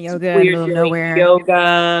grass, doing yoga, we're doing nowhere.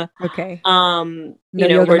 Yoga. Okay. We're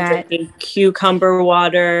drinking cucumber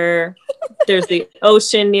water. There's the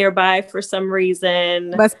ocean nearby for some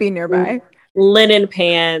reason. Must be nearby. Linen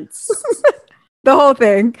pants. The whole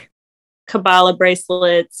thing. Kabbalah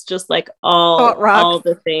bracelets, just like all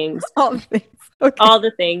the things. All the things. Okay. All the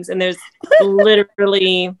things. And there's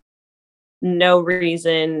literally no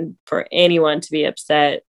reason for anyone to be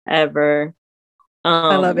upset ever.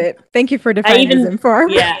 I love it. Thank you for defining Zen farm.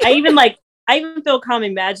 Yeah, I even feel calm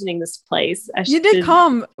imagining this place. You did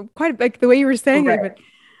calm quite like the way you were saying it. But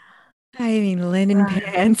I mean, linen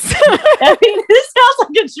pants. I mean, this sounds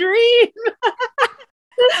like a dream.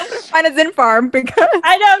 Find a Zen farm because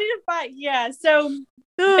I know. Need to find. Yeah. So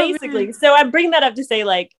basically, so I bring that up to say,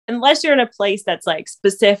 like, unless you're in a place that's like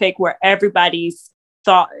specific where everybody's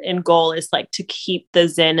thought and goal is like to keep the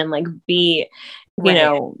Zen and like be, you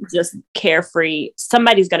know, just carefree,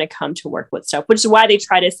 somebody's going to come to work with stuff, which is why they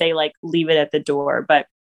try to say like, leave it at the door, but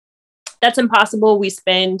that's impossible. We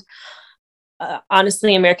spend,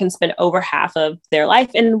 honestly, Americans spend over half of their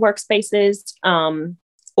life in workspaces,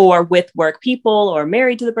 or with work people, or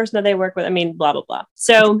married to the person that they work with. I mean, blah, blah, blah.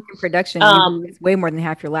 So in production, it's way more than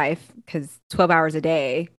half your life, because 12 hours a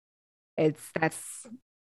day, it's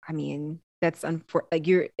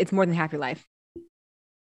more than half your life.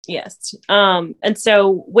 Yes. And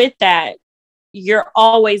so with that, you're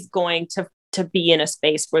always going to be in a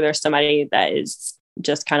space where there's somebody that is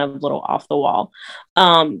just kind of a little off the wall.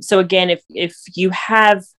 So again, if you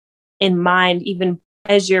have in mind, even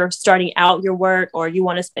as you're starting out your work, or you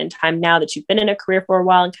want to spend time now that you've been in a career for a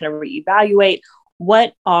while and kind of reevaluate,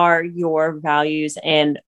 what are your values?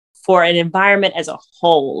 And for an environment as a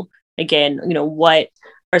whole, again, you know, what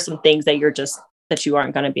are some things that that you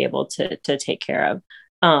aren't going to be able to take care of?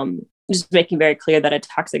 Just making very clear that a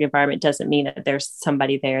toxic environment doesn't mean that there's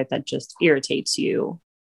somebody there that just irritates you.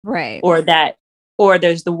 Right. Or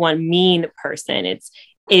there's the one mean person.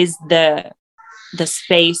 Is the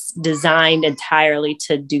space designed entirely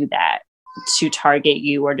to do that, to target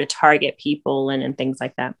you or to target people and things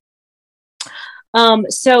like that.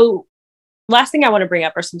 So last thing I want to bring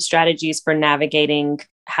up are some strategies for navigating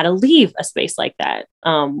how to leave a space like that.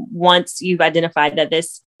 Once you've identified that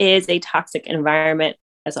this is a toxic environment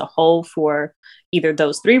as a whole for either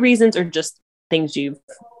those three reasons or just things you've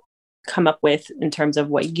come up with in terms of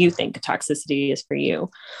what you think toxicity is for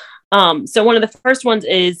you. So one of the first ones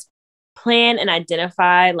is plan and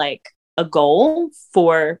identify like a goal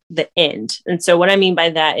for the end. And so what I mean by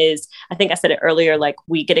that is, I think I said it earlier, like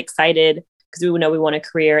we get excited because we know we want a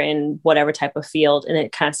career in whatever type of field, and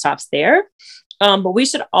it kind of stops there. But we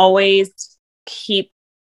should always keep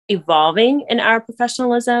evolving in our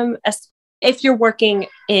professionalism, as if you're working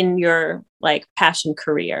in your like passion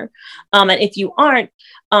career. And if you aren't,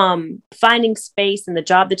 finding space in the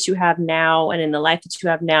job that you have now and in the life that you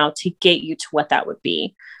have now to get you to what that would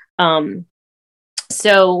be.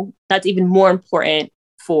 So that's even more important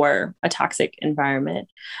for a toxic environment.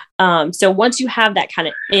 So once you have that kind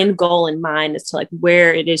of end goal in mind as to like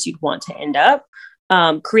where it is you'd want to end up,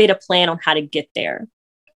 create a plan on how to get there.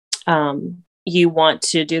 You want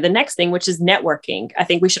to do the next thing, which is networking. I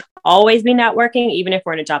think we should always be networking, even if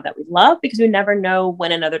we're in a job that we love, because we never know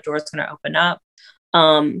when another door is going to open up.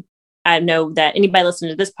 I know that anybody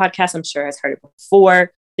listening to this podcast, I'm sure has heard it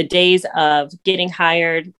before. The days of getting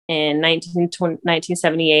hired in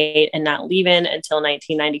 1978 and not leaving until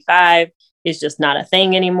 1995 is just not a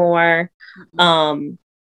thing anymore.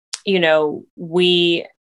 You know,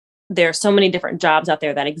 there are so many different jobs out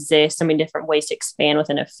there that exist, so many different ways to expand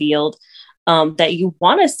within a field, that you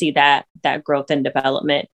want to see that growth and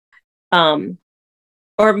development. Or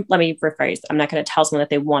or let me rephrase, I'm not going to tell someone that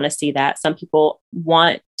they want to see that. Some people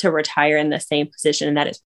want to retire in the same position, and that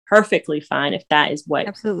is perfectly fine if that is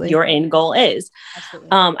what your end goal is.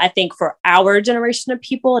 I think for our generation of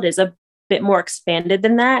people, it is a bit more expanded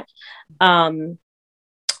than that.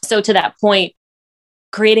 So to that point,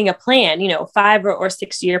 creating a plan, 5 or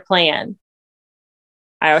 6 year plan.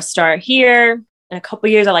 I'll start here. In a couple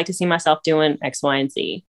of years, I like to see myself doing X, Y, and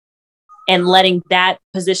Z. And letting that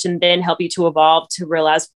position then help you to evolve to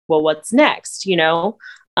realize, well, what's next?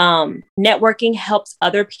 Networking helps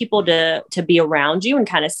other people to be around you and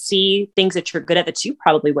kind of see things that you're good at that you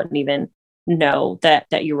probably wouldn't even know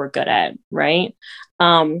that you were good at. Right.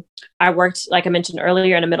 I worked, like I mentioned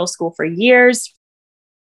earlier, in a middle school for years.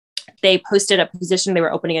 They posted a position. They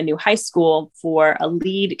were opening a new high school for a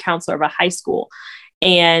lead counselor of a high school.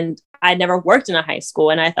 And I never worked in a high school.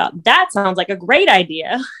 And I thought that sounds like a great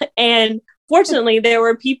idea. And fortunately, there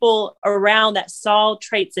were people around that saw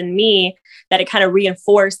traits in me that it kind of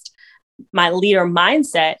reinforced my leader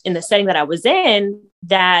mindset in the setting that I was in,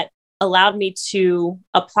 that allowed me to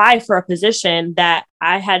apply for a position that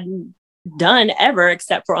I hadn't done ever,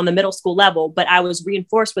 except for on the middle school level. But I was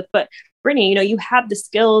reinforced with, but Brittany, you have the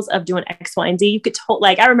skills of doing X, Y, and Z. You could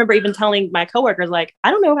I remember even telling my coworkers, like,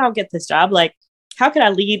 I don't know how I'll get this job. Like, how could I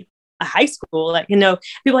lead a high school? Like, people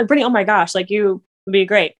like, Brittany, oh my gosh, like, you would be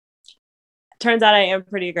great. Turns out I am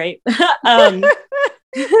pretty great.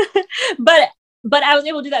 But I was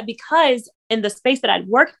able to do that because in the space that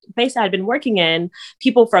I'd been working in,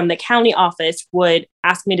 people from the county office would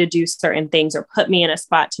ask me to do certain things or put me in a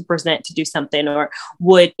spot to present, to do something, or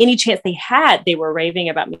would, any chance they had, they were raving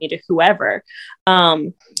about me to whoever.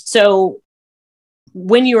 So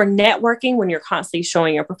when you're networking, when you're constantly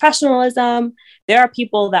showing your professionalism, there are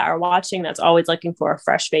people that are watching that's always looking for a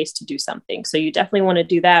fresh face to do something. So you definitely want to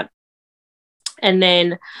do that. And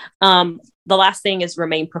then the last thing is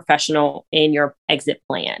remain professional in your exit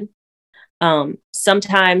plan.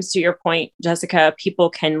 Sometimes, to your point, Jessica, people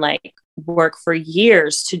can work for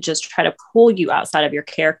years to just try to pull you outside of your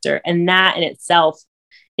character. And that in itself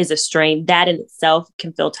is a strain. That in itself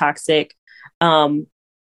can feel toxic.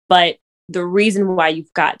 But the reason why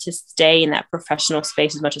you've got to stay in that professional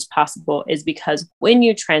space as much as possible is because when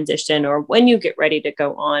you transition or when you get ready to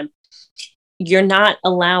go on, you're not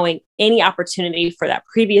allowing any opportunity for that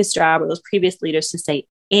previous job or those previous leaders to say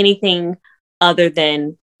anything other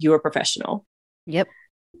than you are professional. Yep.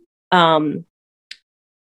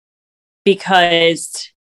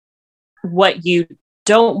 Because what you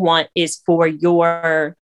don't want is for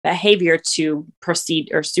your behavior to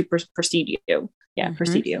proceed or supersede you. Yeah, mm-hmm.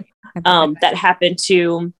 Precede you. That happened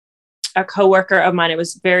to a coworker of mine. It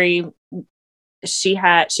was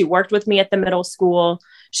she worked with me at the middle school.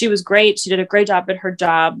 She was great. She did a great job at her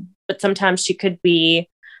job, but sometimes she could be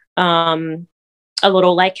a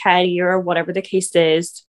little catty or whatever the case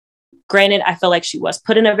is. Granted, I feel like she was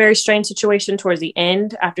put in a very strange situation towards the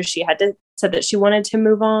end after she had said that she wanted to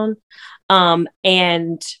move on.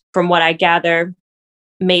 And from what I gather,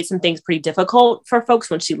 made some things pretty difficult for folks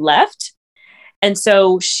when she left. And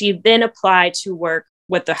so she then applied to work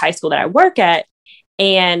with the high school that I work at.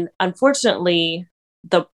 And unfortunately,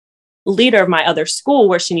 the leader of my other school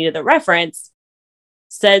where she needed the reference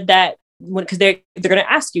said that because they're going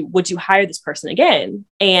to ask you, would you hire this person again?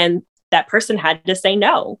 And that person had to say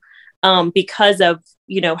no because of,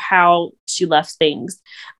 how she left things.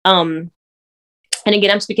 And again,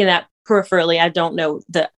 I'm speaking that peripherally. I don't know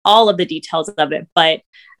all of the details of it, but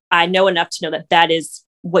I know enough to know that is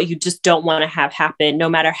what you just don't want to have happen, no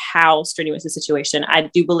matter how strenuous the situation. I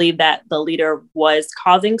do believe that the leader was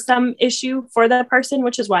causing some issue for the person,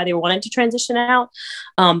 which is why they wanted to transition out.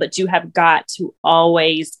 But you have got to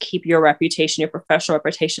always keep your reputation, your professional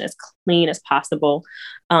reputation, as clean as possible.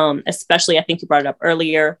 Especially, I think you brought it up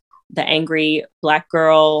earlier, the angry Black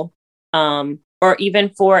girl, or even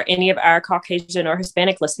for any of our Caucasian or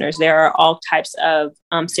Hispanic listeners, there are all types of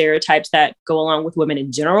stereotypes that go along with women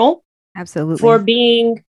in general. Absolutely. For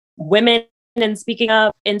being women and speaking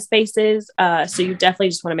up in spaces. So you definitely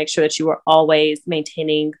just want to make sure that you are always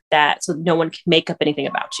maintaining that so no one can make up anything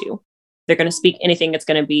about you. They're going to speak anything that's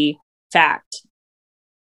going to be fact.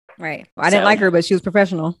 Right. Well, I didn't like her, but she was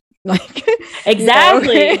professional.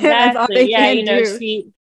 Exactly. This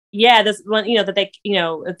one,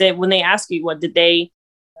 that they, when they ask you, did they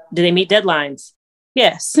meet deadlines?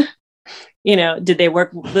 Yes. Did they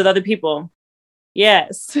work with other people?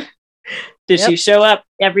 Yes. Did she show up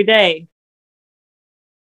every day?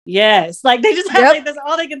 Yes. They just have that's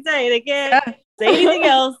all they can say. They can't say anything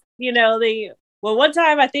else. One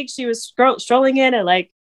time I think she was strolling in at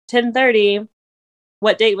 10:30.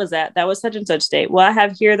 What date was that? That was such and such date. Well, I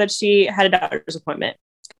have here that she had a doctor's appointment.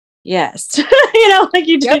 Yes. Like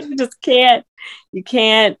you you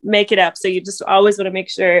can't make it up. So you just always want to make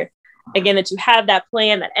sure, again, that you have that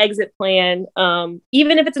plan, that exit plan.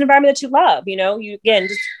 Even if it's an environment that you love,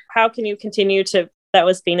 just how can you continue to, that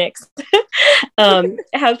was Phoenix.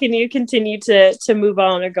 How can you continue to move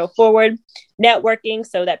on or go forward? Networking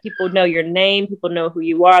so that people know your name, people know who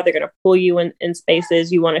you are. They're going to pull you in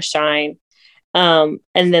spaces you want to shine. And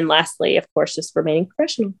then lastly, of course, just remaining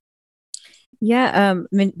professional. Yeah.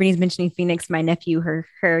 Brittany's mentioning Phoenix, my nephew,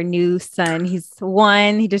 her new son. He's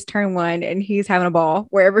 1. He just turned 1 and he's having a ball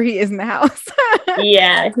wherever he is in the house.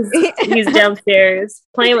 Yeah. He's downstairs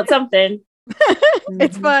playing with something.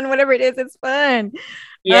 It's fun. Whatever it is, it's fun.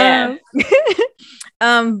 Yeah.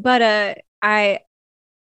 But I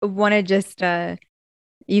want to just,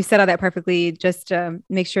 you said all that perfectly. Just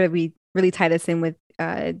make sure that we really tie this in with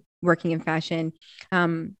working in fashion.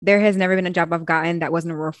 There has never been a job I've gotten that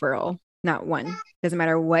wasn't a referral. Not one. Doesn't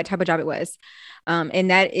matter what type of job it was.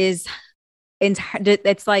 And that is,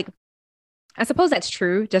 it's like, I suppose that's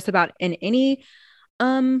true just about in any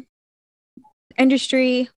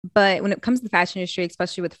industry. But when it comes to the fashion industry,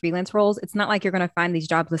 especially with freelance roles, it's not like you're going to find these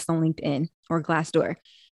job lists on LinkedIn or Glassdoor.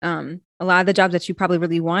 A lot of the jobs that you probably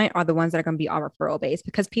really want are the ones that are going to be all referral based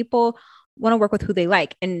because people want to work with who they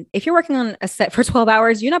like. And if you're working on a set for 12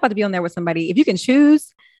 hours, you're not about to be on there with somebody. If you can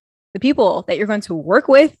choose the people that you're going to work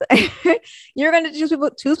with, you're going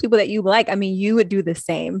to choose people that you like. I mean, you would do the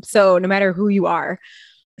same. So no matter who you are.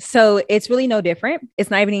 So it's really no different. It's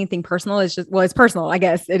not even anything personal. It's just, well, it's personal. I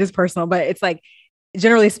guess it is personal, but it's like,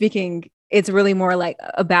 generally speaking, it's really more like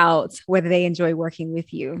about whether they enjoy working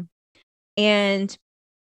with you. And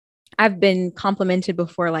I've been complimented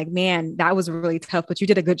before, like, man, that was really tough, but you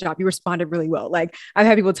did a good job. You responded really well. Like I've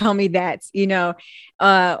had people tell me that, if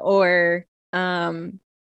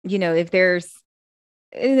there's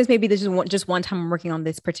maybe there's just one time I'm working on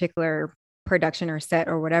this particular production or set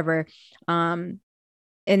or whatever.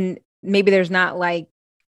 And maybe there's not like,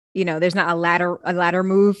 there's not a ladder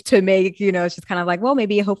move to make, it's just kind of like, well,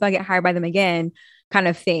 maybe hopefully I get hired by them again kind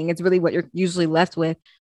of thing. It's really what you're usually left with.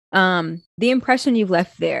 The impression you've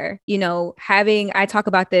left there, I talk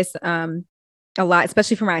about this, a lot,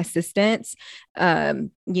 especially for my assistants. I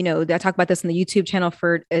talk about this on the YouTube channel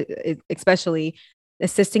for especially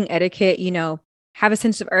assisting etiquette, have a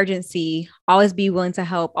sense of urgency, always be willing to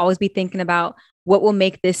help, always be thinking about what will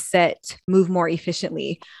make this set move more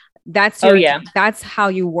efficiently. That's how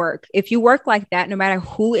you work. If you work like that, no matter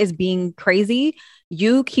who is being crazy,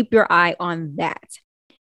 you keep your eye on that.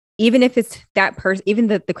 Even if it's that person, even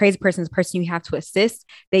the crazy person's person you have to assist,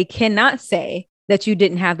 they cannot say that you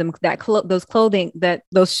didn't have them,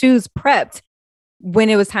 those shoes prepped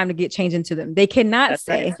when it was time to get changed into them. They cannot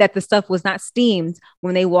say that the stuff was not steamed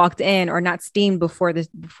when they walked in or not steamed before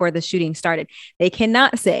the shooting started. They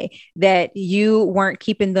cannot say that you weren't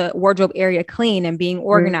keeping the wardrobe area clean and being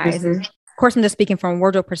organized. Mm-hmm. Of course, I'm just speaking from a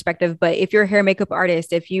wardrobe perspective, but if you're a hair makeup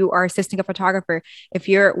artist, if you are assisting a photographer, if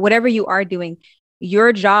you're whatever you are doing,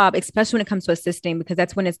 your job, especially when it comes to assisting, because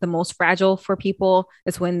that's when it's the most fragile for people.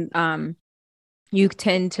 That's when you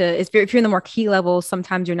tend to, if you're in the more key levels,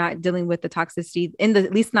 sometimes you're not dealing with the toxicity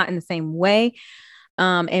at least not in the same way.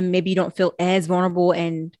 And maybe you don't feel as vulnerable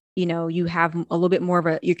and, you have a little bit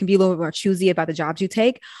more you can be a little bit more choosy about the jobs you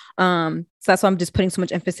take. So that's why I'm just putting so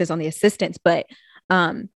much emphasis on the assistants. But,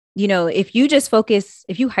 if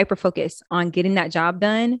you hyper focus on getting that job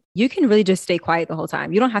done, you can really just stay quiet the whole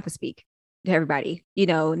time. You don't have to speak to everybody.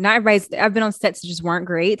 Not everybody's, I've been on sets that just weren't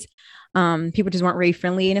great. People just weren't really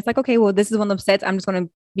friendly. And it's like, okay, well, this is one of the sets. I'm just going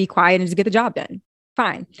to be quiet and just get the job done.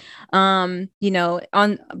 Fine. And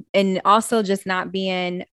also just not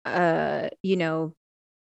being,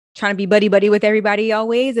 trying to be buddy with everybody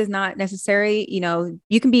always is not necessary.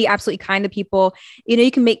 You can be absolutely kind to people,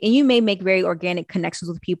 you may make very organic connections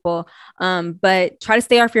with people. But try to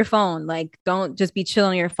stay off your phone. Like, don't just be chilling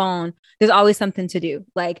on your phone. There's always something to do.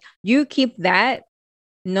 Like, you keep that.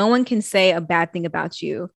 No one can say a bad thing about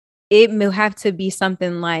you. It will have to be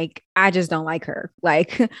something like, I just don't like her.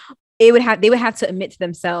 Like they would have to admit to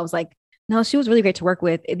themselves, like, no, she was really great to work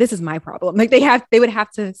with. This is my problem. Like they would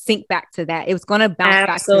have to sync back to that. It was going to bounce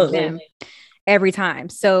back to them every time.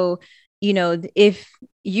 So, if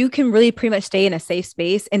you can really pretty much stay in a safe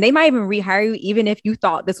space, and they might even rehire you, even if you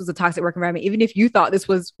thought this was a toxic work environment, even if you thought this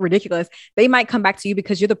was ridiculous, they might come back to you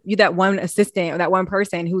because you're that one assistant or that one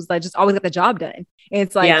person who's like just always got the job done. And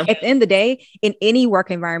it's like, at the end of the day, in any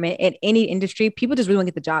work environment, in any industry, people just really want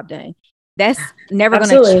to get the job done. That's never going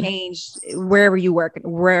to change wherever you work,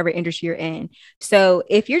 wherever industry you're in. So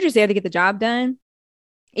if you're just there to get the job done,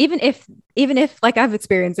 Even if like I've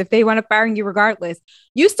experienced, if they want to fire you regardless,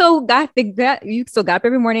 you still got up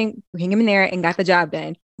every morning, hang them in there and got the job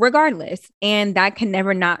done regardless. And they can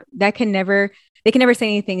never say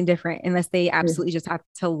anything different unless they absolutely just have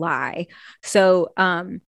to lie. So,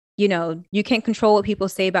 you can't control what people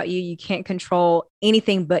say about you. You can't control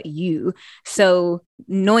anything but you. So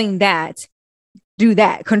knowing that, do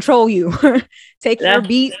that, control you, take your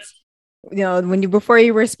beats, before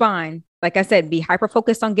you respond. Like I said, be hyper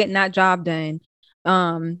focused on getting that job done.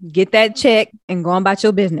 Get that check and go on about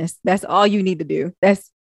your business. That's all you need to do.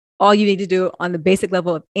 That's all you need to do on the basic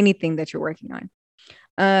level of anything that you're working on.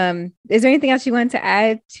 Is there anything else you wanted to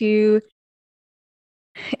add to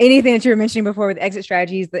anything that you were mentioning before with exit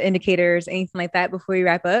strategies, the indicators, anything like that before we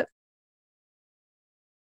wrap up?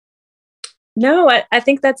 No, I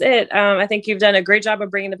think that's it. I think you've done a great job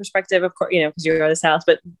of bringing the perspective, of course, because you're this house,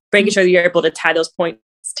 but making sure that you're able to tie those points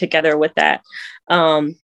together with that.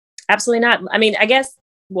 Absolutely not. I mean, I guess,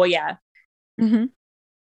 well, yeah. Mm-hmm.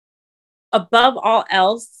 Above all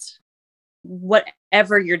else,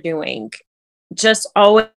 whatever you're doing, just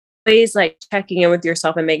always like checking in with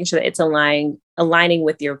yourself and making sure that it's aligning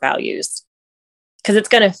with your values, because it's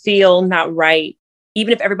going to feel not right,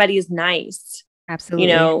 even if everybody is nice.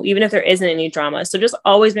 Absolutely. Even if there isn't any drama. So just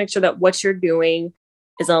always make sure that what you're doing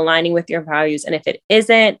is aligning with your values. And if it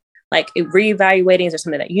isn't, like reevaluating, is there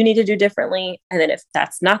something that you need to do differently? And then if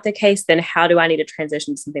that's not the case, then how do I need to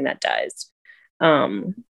transition to something that does?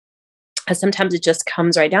 Because sometimes it just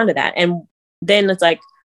comes right down to that. And then it's like,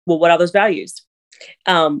 well, what are those values?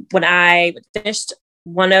 When I finished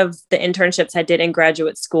one of the internships I did in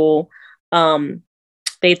graduate school,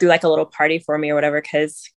 they threw like a little party for me or whatever,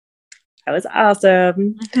 because I was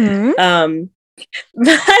awesome. Mm-hmm.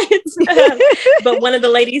 But one of the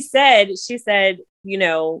ladies she said,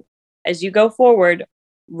 as you go forward,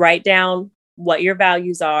 write down what your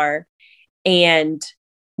values are and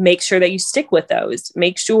make sure that you stick with those.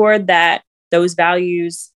 Make sure that those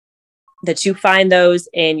values, that you find those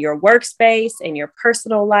in your workspace, in your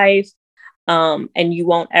personal life, and you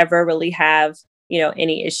won't ever really have,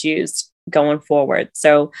 any issues going forward.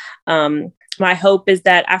 So, my hope is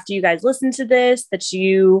that after you guys listen to this, that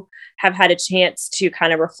you have had a chance to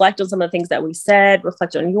kind of reflect on some of the things that we said,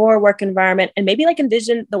 reflect on your work environment, and maybe like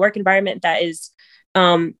envision the work environment that is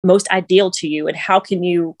most ideal to you. And how can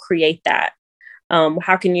you create that?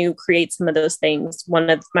 How can you create some of those things? One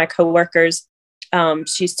of my coworkers,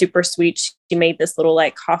 she's super sweet. She made this little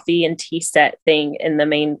like coffee and tea set thing in the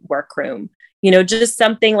main workroom, just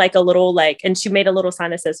something like a little and she made a little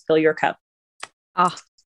sign that says, fill your cup. Oh.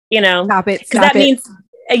 Stop it. Because that means,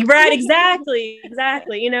 right, exactly.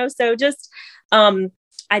 So just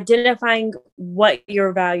identifying what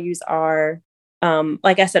your values are.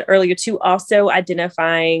 Like I said earlier, too, also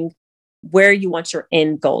identifying where you want your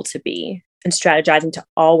end goal to be and strategizing to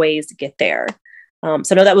always get there. So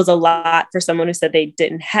I know that was a lot for someone who said they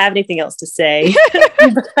didn't have anything else to say.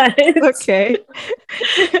 Okay.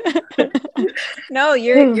 No,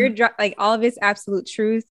 you're like all of it's absolute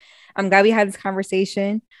truth. I'm glad we had this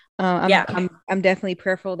conversation. I'm definitely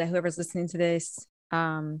prayerful that whoever's listening to this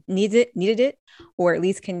needed it, or at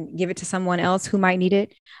least can give it to someone else who might need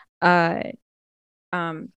it. Having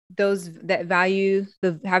those values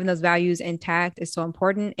intact is so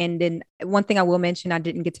important. And then one thing I will mention, I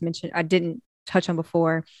didn't touch on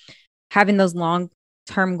before, having those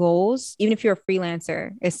long-term goals, even if you're a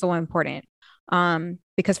freelancer, is so important.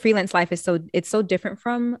 Because freelance life is so different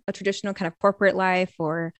from a traditional kind of corporate life,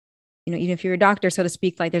 or even if you're a doctor, so to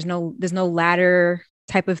speak, like there's no ladder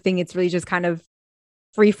type of thing. It's really just kind of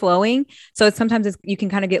free flowing. So sometimes you can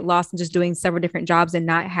kind of get lost in just doing several different jobs and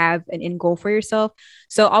not have an end goal for yourself.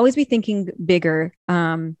 So always be thinking bigger.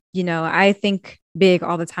 I think big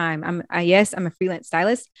all the time. I'm a freelance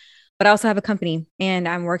stylist, but I also have a company, and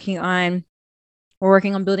we're working on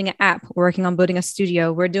building an app. We're working on building a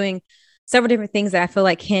studio. We're doing several different things that I feel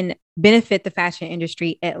like can benefit the fashion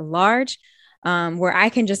industry at large. Where I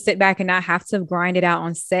can just sit back and not have to grind it out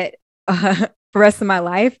on set for the rest of my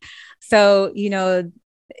life. So, you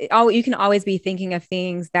can always be thinking of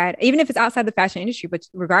things that, even if it's outside the fashion industry, but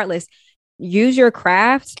regardless, use your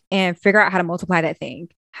craft and figure out how to multiply that thing.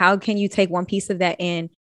 How can you take one piece of that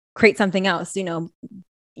and create something else? The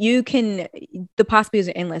possibilities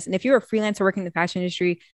are endless. And if you're a freelancer working in the fashion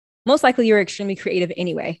industry, most likely you're extremely creative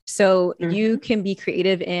anyway. So you can be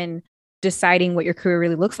creative in deciding what your career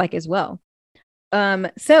really looks like as well.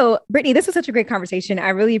 So Brittany, this was such a great conversation. I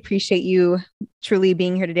really appreciate you truly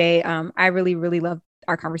being here today. I really, really love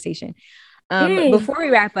our conversation. Before we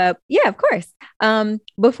wrap up, of course.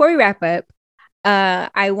 Before we wrap up,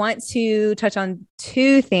 I want to touch on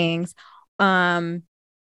two things.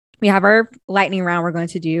 we have our lightning round we're going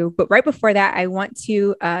to do. But right before that, I want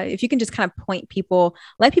to, if you can just kind of let people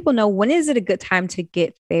know, when is it a good time to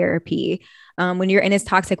get therapy? When you're in this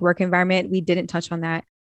toxic work environment, we didn't touch on that.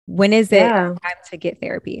 When is it time to get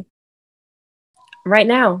therapy? Right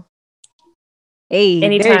now. Hey,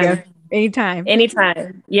 anytime. There you go.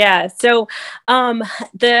 Anytime. Yeah. So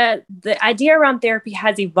the idea around therapy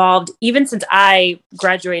has evolved even since I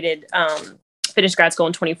graduated, finished grad school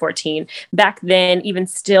in 2014. Back then, even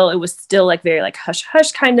still, it was still like very like hush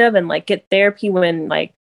hush kind of, and like get therapy when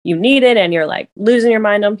like you need it and you're like losing your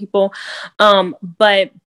mind on people.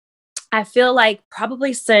 But I feel like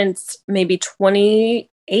probably since maybe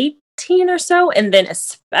 2018 or so, and then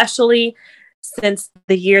especially since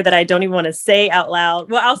the year that I don't even want to say out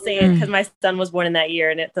loud. Well, I'll say it because my son was born in that year,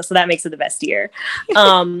 and so that makes it the best year.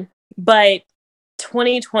 But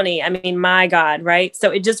 2020, I mean, my God, right?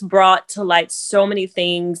 So it just brought to light so many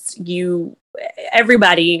things.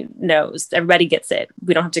 Everybody knows, everybody gets it.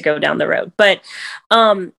 We don't have to go down the road, but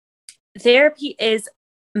therapy is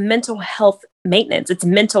mental health maintenance. It's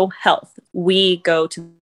mental health. We go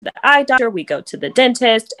to the eye doctor, we go to the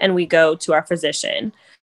dentist, and we go to our physician.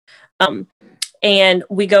 And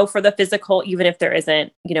we go for the physical, even if there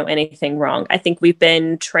isn't, anything wrong. I think we've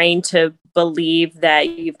been trained to believe that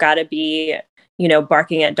you've got to be,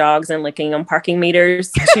 barking at dogs and licking on parking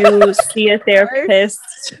meters to see a therapist.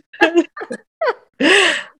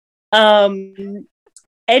 And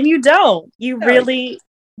you don't. You really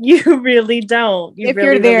don't. If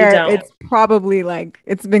you're there, really it's probably like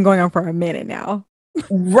it's been going on for a minute now.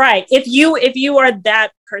 Right. If you are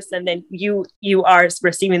that person, then you are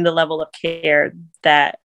receiving the level of care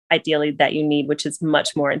that ideally that you need, which is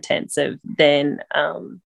much more intensive than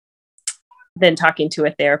talking to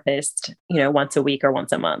a therapist, once a week or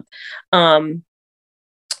once a month.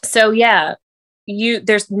 So yeah,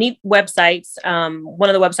 there's neat websites. One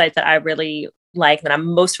of the websites that I really like that I'm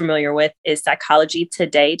most familiar with is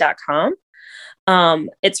psychologytoday.com.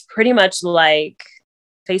 It's pretty much like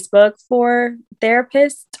Facebook for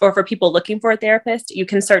therapists or for people looking for a therapist. You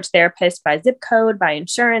can search therapist by zip code, by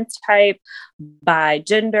insurance type, by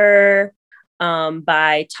gender,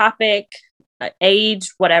 by topic,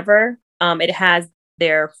 age, whatever. It has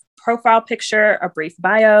their profile picture, a brief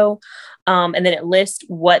bio, and then it lists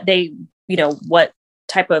what what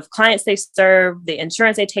type of clients they serve, the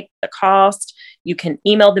insurance they take, the cost. You can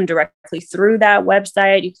email them directly through that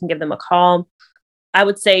website. You can give them a call. I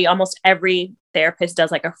would say almost every therapist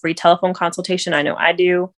does like a free telephone consultation. I know I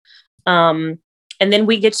do. And then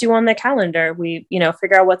we get you on the calendar. We,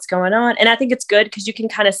 figure out what's going on. And I think it's good because you can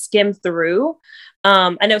kind of skim through.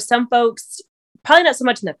 I know some folks, probably not so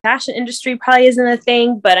much in the fashion industry, probably isn't a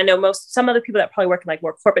thing, but I know some other people that probably work in like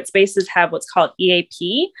more corporate spaces have what's called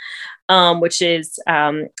EAP, which is,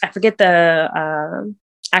 I forget the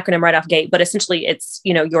acronym right off gate, but essentially it's,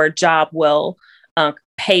 your job will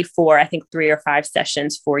pay for, I think, 3 or 5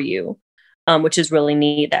 sessions for you, which is really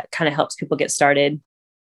neat. That kind of helps people get started.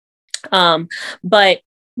 But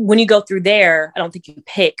when you go through there, I don't think you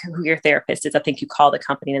pick who your therapist is. I think you call the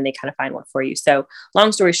company and they kind of find one for you. So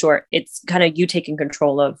long story short, it's kind of you taking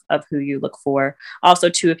control of who you look for. Also,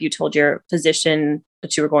 too, if you told your physician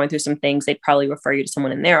that you were going through some things, they'd probably refer you to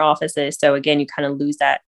someone in their offices. So again, you kind of lose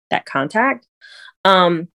that contact.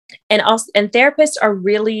 And therapists are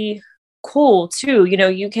really cool too.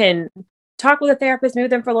 You can talk with a therapist, meet with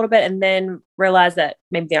them for a little bit, and then realize that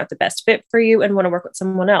maybe they aren't the best fit for you and want to work with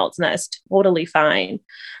someone else. And that's totally fine.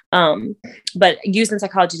 But using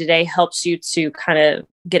Psychology Today helps you to kind of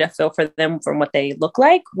get a feel for them from what they look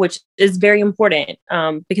like, which is very important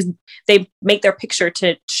because they make their picture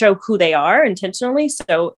to show who they are intentionally.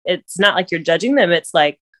 So it's not like you're judging them. It's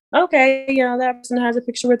like, okay, that person has a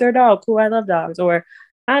picture with their dog. Cool, I love dogs. Or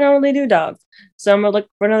I don't really do dogs, so I'm gonna look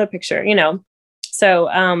for another picture,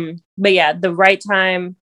 So, but yeah, the right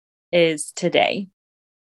time is today.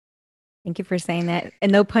 Thank you for saying that.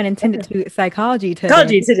 And no pun intended to Psychology Today.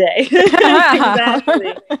 Psychology Today.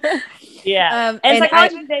 Exactly. Yeah. And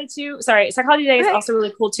Psychology Today too. Sorry. Psychology Today is also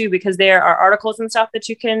really cool too, because there are articles and stuff that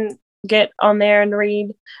you can get on there and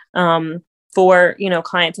read for,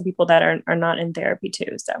 clients and people that are not in therapy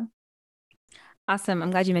too. So. Awesome. I'm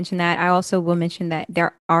glad you mentioned that. I also will mention that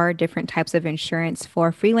there are different types of insurance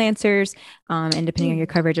for freelancers. And depending on your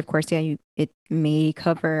coverage, of course, it may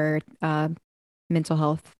cover mental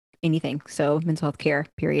health, anything. So mental health care,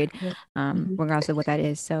 period, regardless of what that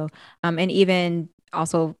is. So, and even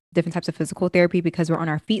also different types of physical therapy, because we're on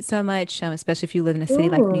our feet so much, especially if you live in a city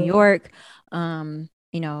like New York, chiropractors,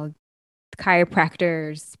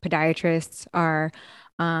 podiatrists are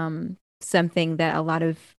something that a lot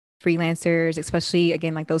of freelancers, especially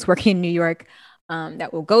again, like those working in New York,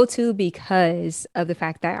 that we'll go to because of the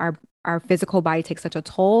fact that our physical body takes such a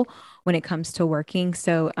toll when it comes to working.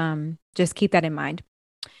 So just keep that in mind.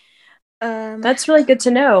 That's really good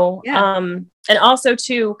to know. Yeah. And also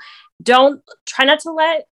too, try not to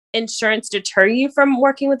let insurance deter you from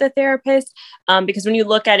working with a therapist. Because when you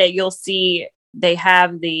look at it, you'll see they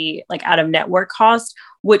have the like out of network cost,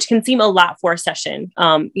 which can seem a lot for a session.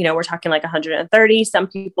 We're talking like 130. Some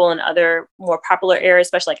people in other more popular areas,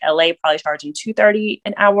 especially like LA, probably charging $230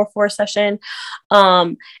 an hour for a session.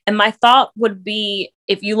 And my thought would be,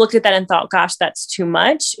 if you looked at that and thought, gosh, that's too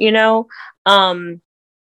much,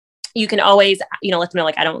 you can always, let them know,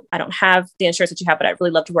 like, I don't have the insurance that you have, but I'd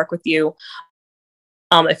really love to work with you.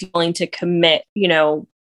 If you're willing to commit,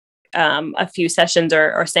 a few sessions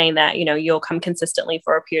or saying that, you'll come consistently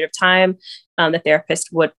for a period of time, the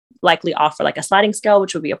therapist would likely offer like a sliding scale,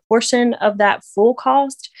 which would be a portion of that full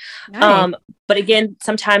cost. Nice. But again,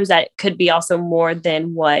 sometimes that could be also more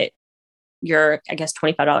than what your, I guess,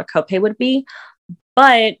 $25 copay would be.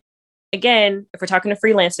 But again, if we're talking to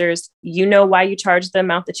freelancers, why you charge the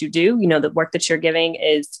amount that you do, the work that you're giving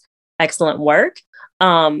is excellent work.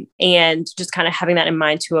 And just kind of having that in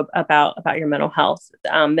mind too about your mental health.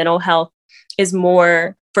 Mental health is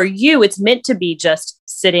more for you. It's meant to be just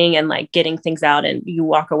sitting and like getting things out and you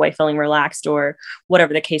walk away feeling relaxed or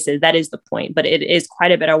whatever the case is. That is the point, but it is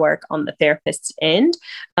quite a bit of work on the therapist's end.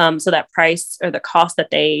 So that price or the cost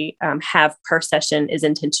that they have per session is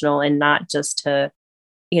intentional and not just to,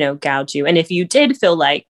 gouge you. And if you did feel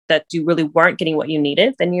like that you really weren't getting what you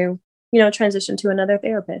needed, then you transition to another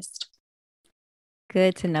therapist.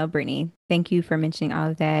 Good to know, Brittany. Thank you for mentioning all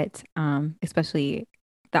of that, especially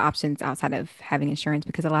the options outside of having insurance,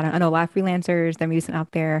 because I know a lot of freelancers that are recent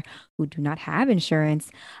out there who do not have insurance.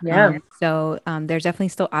 Yeah. So there's definitely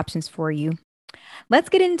still options for you. Let's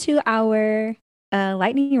get into our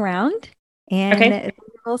lightning round and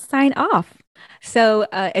we'll sign off. So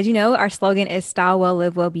as you know, our slogan is style well,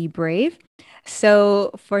 live well, be brave.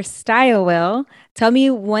 So for style well, tell me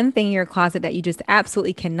one thing in your closet that you just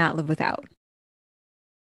absolutely cannot live without.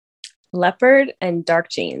 Leopard and dark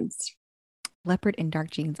jeans. Leopard and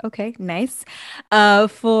dark jeans. Okay, nice.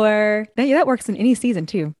 That works in any season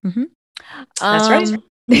too. Mm-hmm. That's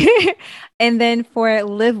right. And then for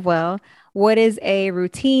live well, what is a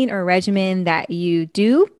routine or regimen that you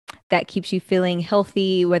do that keeps you feeling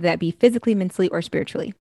healthy, whether that be physically, mentally, or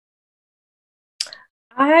spiritually?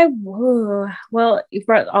 Well, you've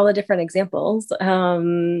brought all the different examples.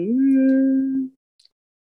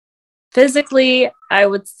 Physically, I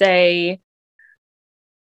would say,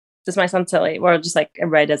 this might sound silly, or just like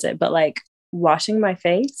everybody does it, but like washing my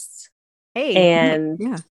face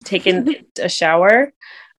and taking a shower.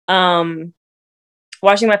 Washing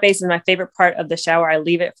my face is my favorite part of the shower. I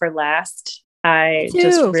leave it for last. I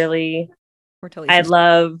just really, I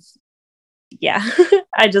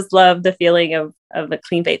just love the feeling of a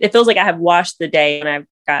clean face. It feels like I have washed the day when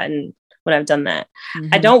I've done that. Mm-hmm.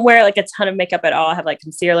 I don't wear like a ton of makeup at all. I have like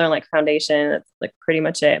concealer and like foundation. That's like pretty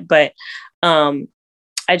much it. But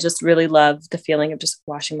I just really love the feeling of just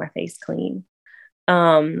washing my face clean.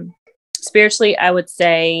 Spiritually, I would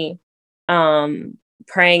say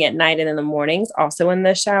praying at night and in the mornings, also in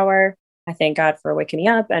the shower. I thank God for waking me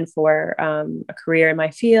up and for a career in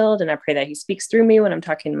my field. And I pray that he speaks through me when I'm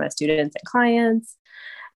talking to my students and clients.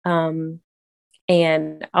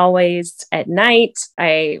 And always at night,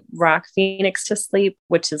 I rock Phoenix to sleep,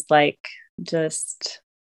 which is like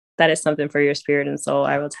that is something for your spirit and soul,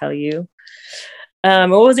 I will tell you. What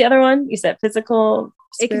was the other one? You said physical,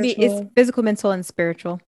 spiritual? It's physical, mental, and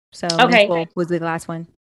spiritual. So mental was the last one.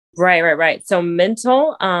 Right. So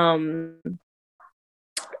mental,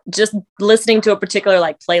 just listening to a particular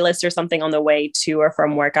like playlist or something on the way to or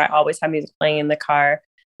from work. I always have music playing in the car,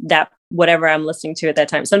 that whatever I'm listening to at that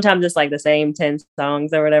time. Sometimes it's like the same 10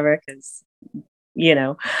 songs or whatever, because,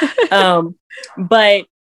 but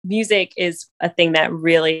music is a thing that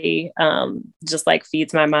really just like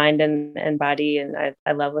feeds my mind and body. And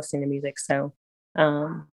I love listening to music. So,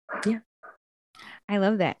 yeah. I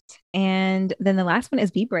love that. And then the last one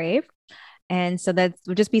is be brave. And so that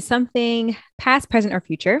would just be something past, present, or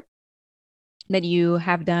future that you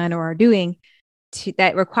have done or are doing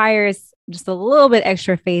that requires just a little bit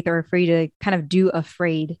extra faith or for you to kind of do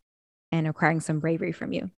afraid and requiring some bravery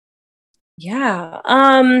from you. Yeah.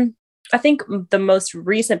 I think the most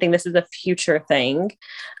recent thing, this is a future thing.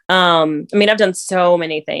 I mean, I've done so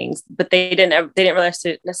many things, but they didn't really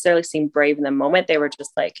necessarily seem brave in the moment. They were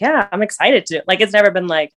just like, yeah, I'm excited to. Like, it's never been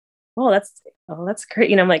like, that's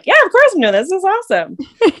great. I'm like, yeah, of course I'm doing this. This is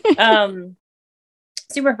awesome.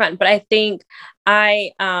 super fun. But I think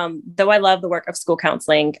though I love the work of school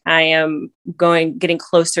counseling, I am getting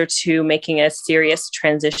closer to making a serious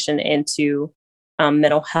transition into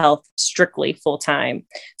mental health strictly full time.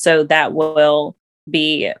 So that will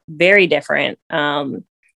be very different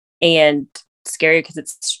and scary because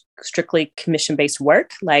it's strictly commission-based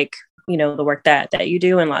work, like, you know, the work that you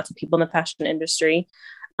do and lots of people in the fashion industry.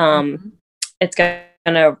 It's going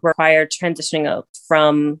to require transitioning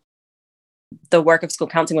from the work of school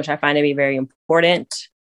counseling, which I find to be very important.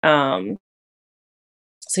 So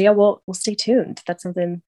yeah, we'll stay tuned. That's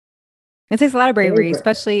something. It takes a lot of bravery,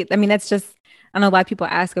 especially, I mean, that's just, I know a lot of people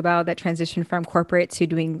ask about that transition from corporate to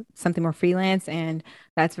doing something more freelance, and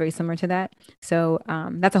that's very similar to that. So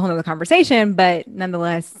that's a whole nother conversation, but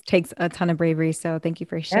nonetheless takes a ton of bravery. So thank you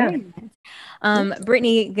for sharing that.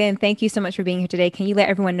 Brittany, again, thank you so much for being here today. Can you let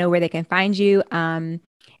everyone know where they can find you?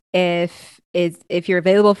 If you're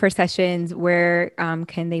available for sessions, where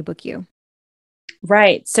can they book you?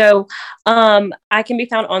 Right. So I can be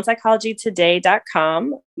found on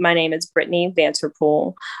psychologytoday.com. My name is Brittany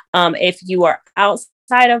Vanterpool. If you are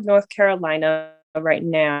outside of North Carolina right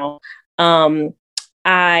now,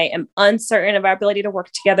 I am uncertain of our ability to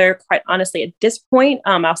work together, quite honestly, at this point.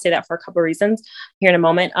 I'll say that for a couple of reasons here in a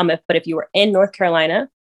moment. But if you were in North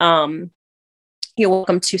Carolina, you're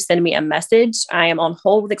welcome to send me a message. I am on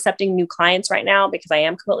hold with accepting new clients right now because I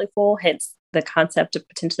am completely full, hence the concept of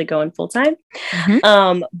potentially going full time.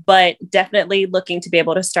 But definitely looking to be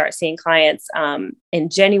able to start seeing clients in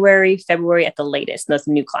January, February at the latest, those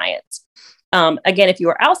new clients. Again, if you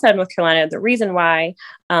are outside North Carolina, the reason why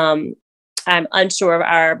I'm unsure of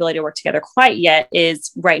our ability to work together quite yet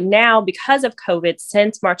is right now, because of COVID,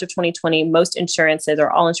 since March of 2020, most insurances,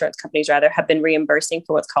 or all insurance companies rather, have been reimbursing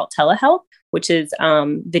for what's called telehealth, which is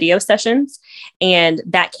video sessions. And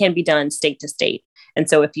that can be done state to state. And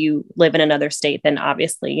so if you live in another state, then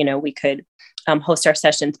obviously, you know, we could host our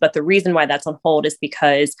sessions. But the reason why that's on hold is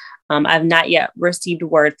because I've not yet received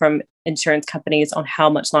word from insurance companies on how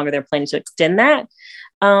much longer they're planning to extend that.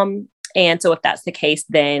 And so if that's the case,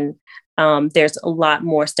 then there's a lot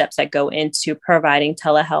more steps that go into providing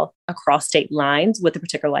telehealth across state lines with the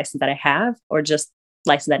particular license that I have, or just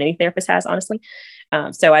license that any therapist has, honestly.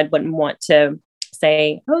 So I wouldn't want to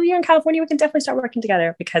say, oh, you're in California, we can definitely start working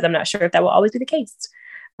together, because I'm not sure if that will always be the case.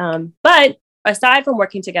 But aside from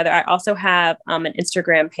working together, I also have an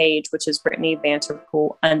Instagram page, which is Brittany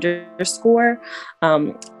Vanterpool _LCH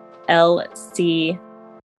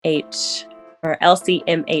or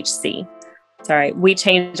LCMHC. Sorry, we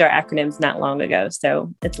changed our acronyms not long ago,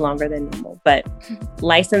 so it's longer than normal, but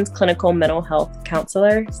licensed clinical mental health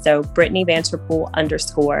counselor. So Brittany Vanterpool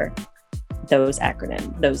 _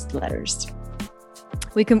 those letters.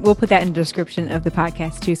 We'll put that in the description of the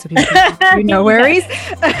podcast too, so people can, no worries.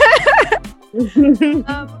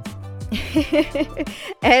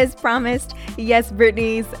 As promised, yes,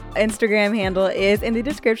 Brittany's Instagram handle is in the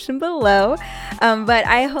description below. But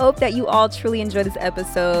I hope that you all truly enjoyed this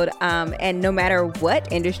episode. And no matter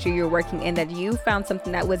what industry you're working in, that you found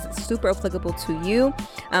something that was super applicable to you.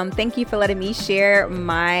 Thank you for letting me share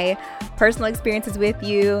my personal experiences with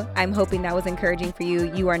you. I'm hoping that was encouraging for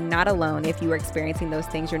you. You are not alone if you are experiencing those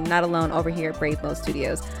things. You're not alone over here at Brave Mode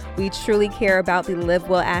Studios. We truly care about the live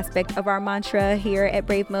well aspect of our mantra here at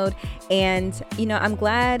Brave Mode. And, you know, I'm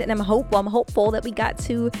glad and I'm hopeful that we got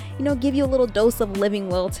to, you know, give you a little dose of living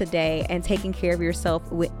well today and taking care of yourself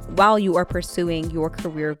while you are pursuing your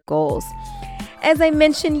career goals. As I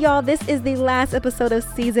mentioned, y'all, this is the last episode of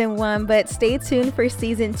season 1, but stay tuned for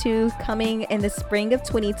season 2 coming in the spring of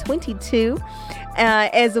 2022,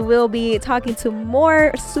 as we'll be talking to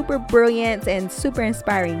more super brilliant and super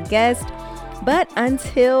inspiring guests. But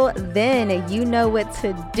until then, you know what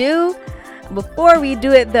to do. Before we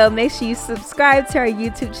do it, though, make sure you subscribe to our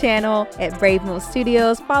YouTube channel at Brave Mode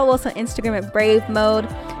Studios. Follow us on Instagram at Brave Mode.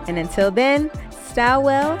 And until then, style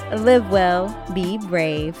well, live well, be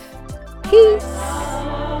brave. Peace.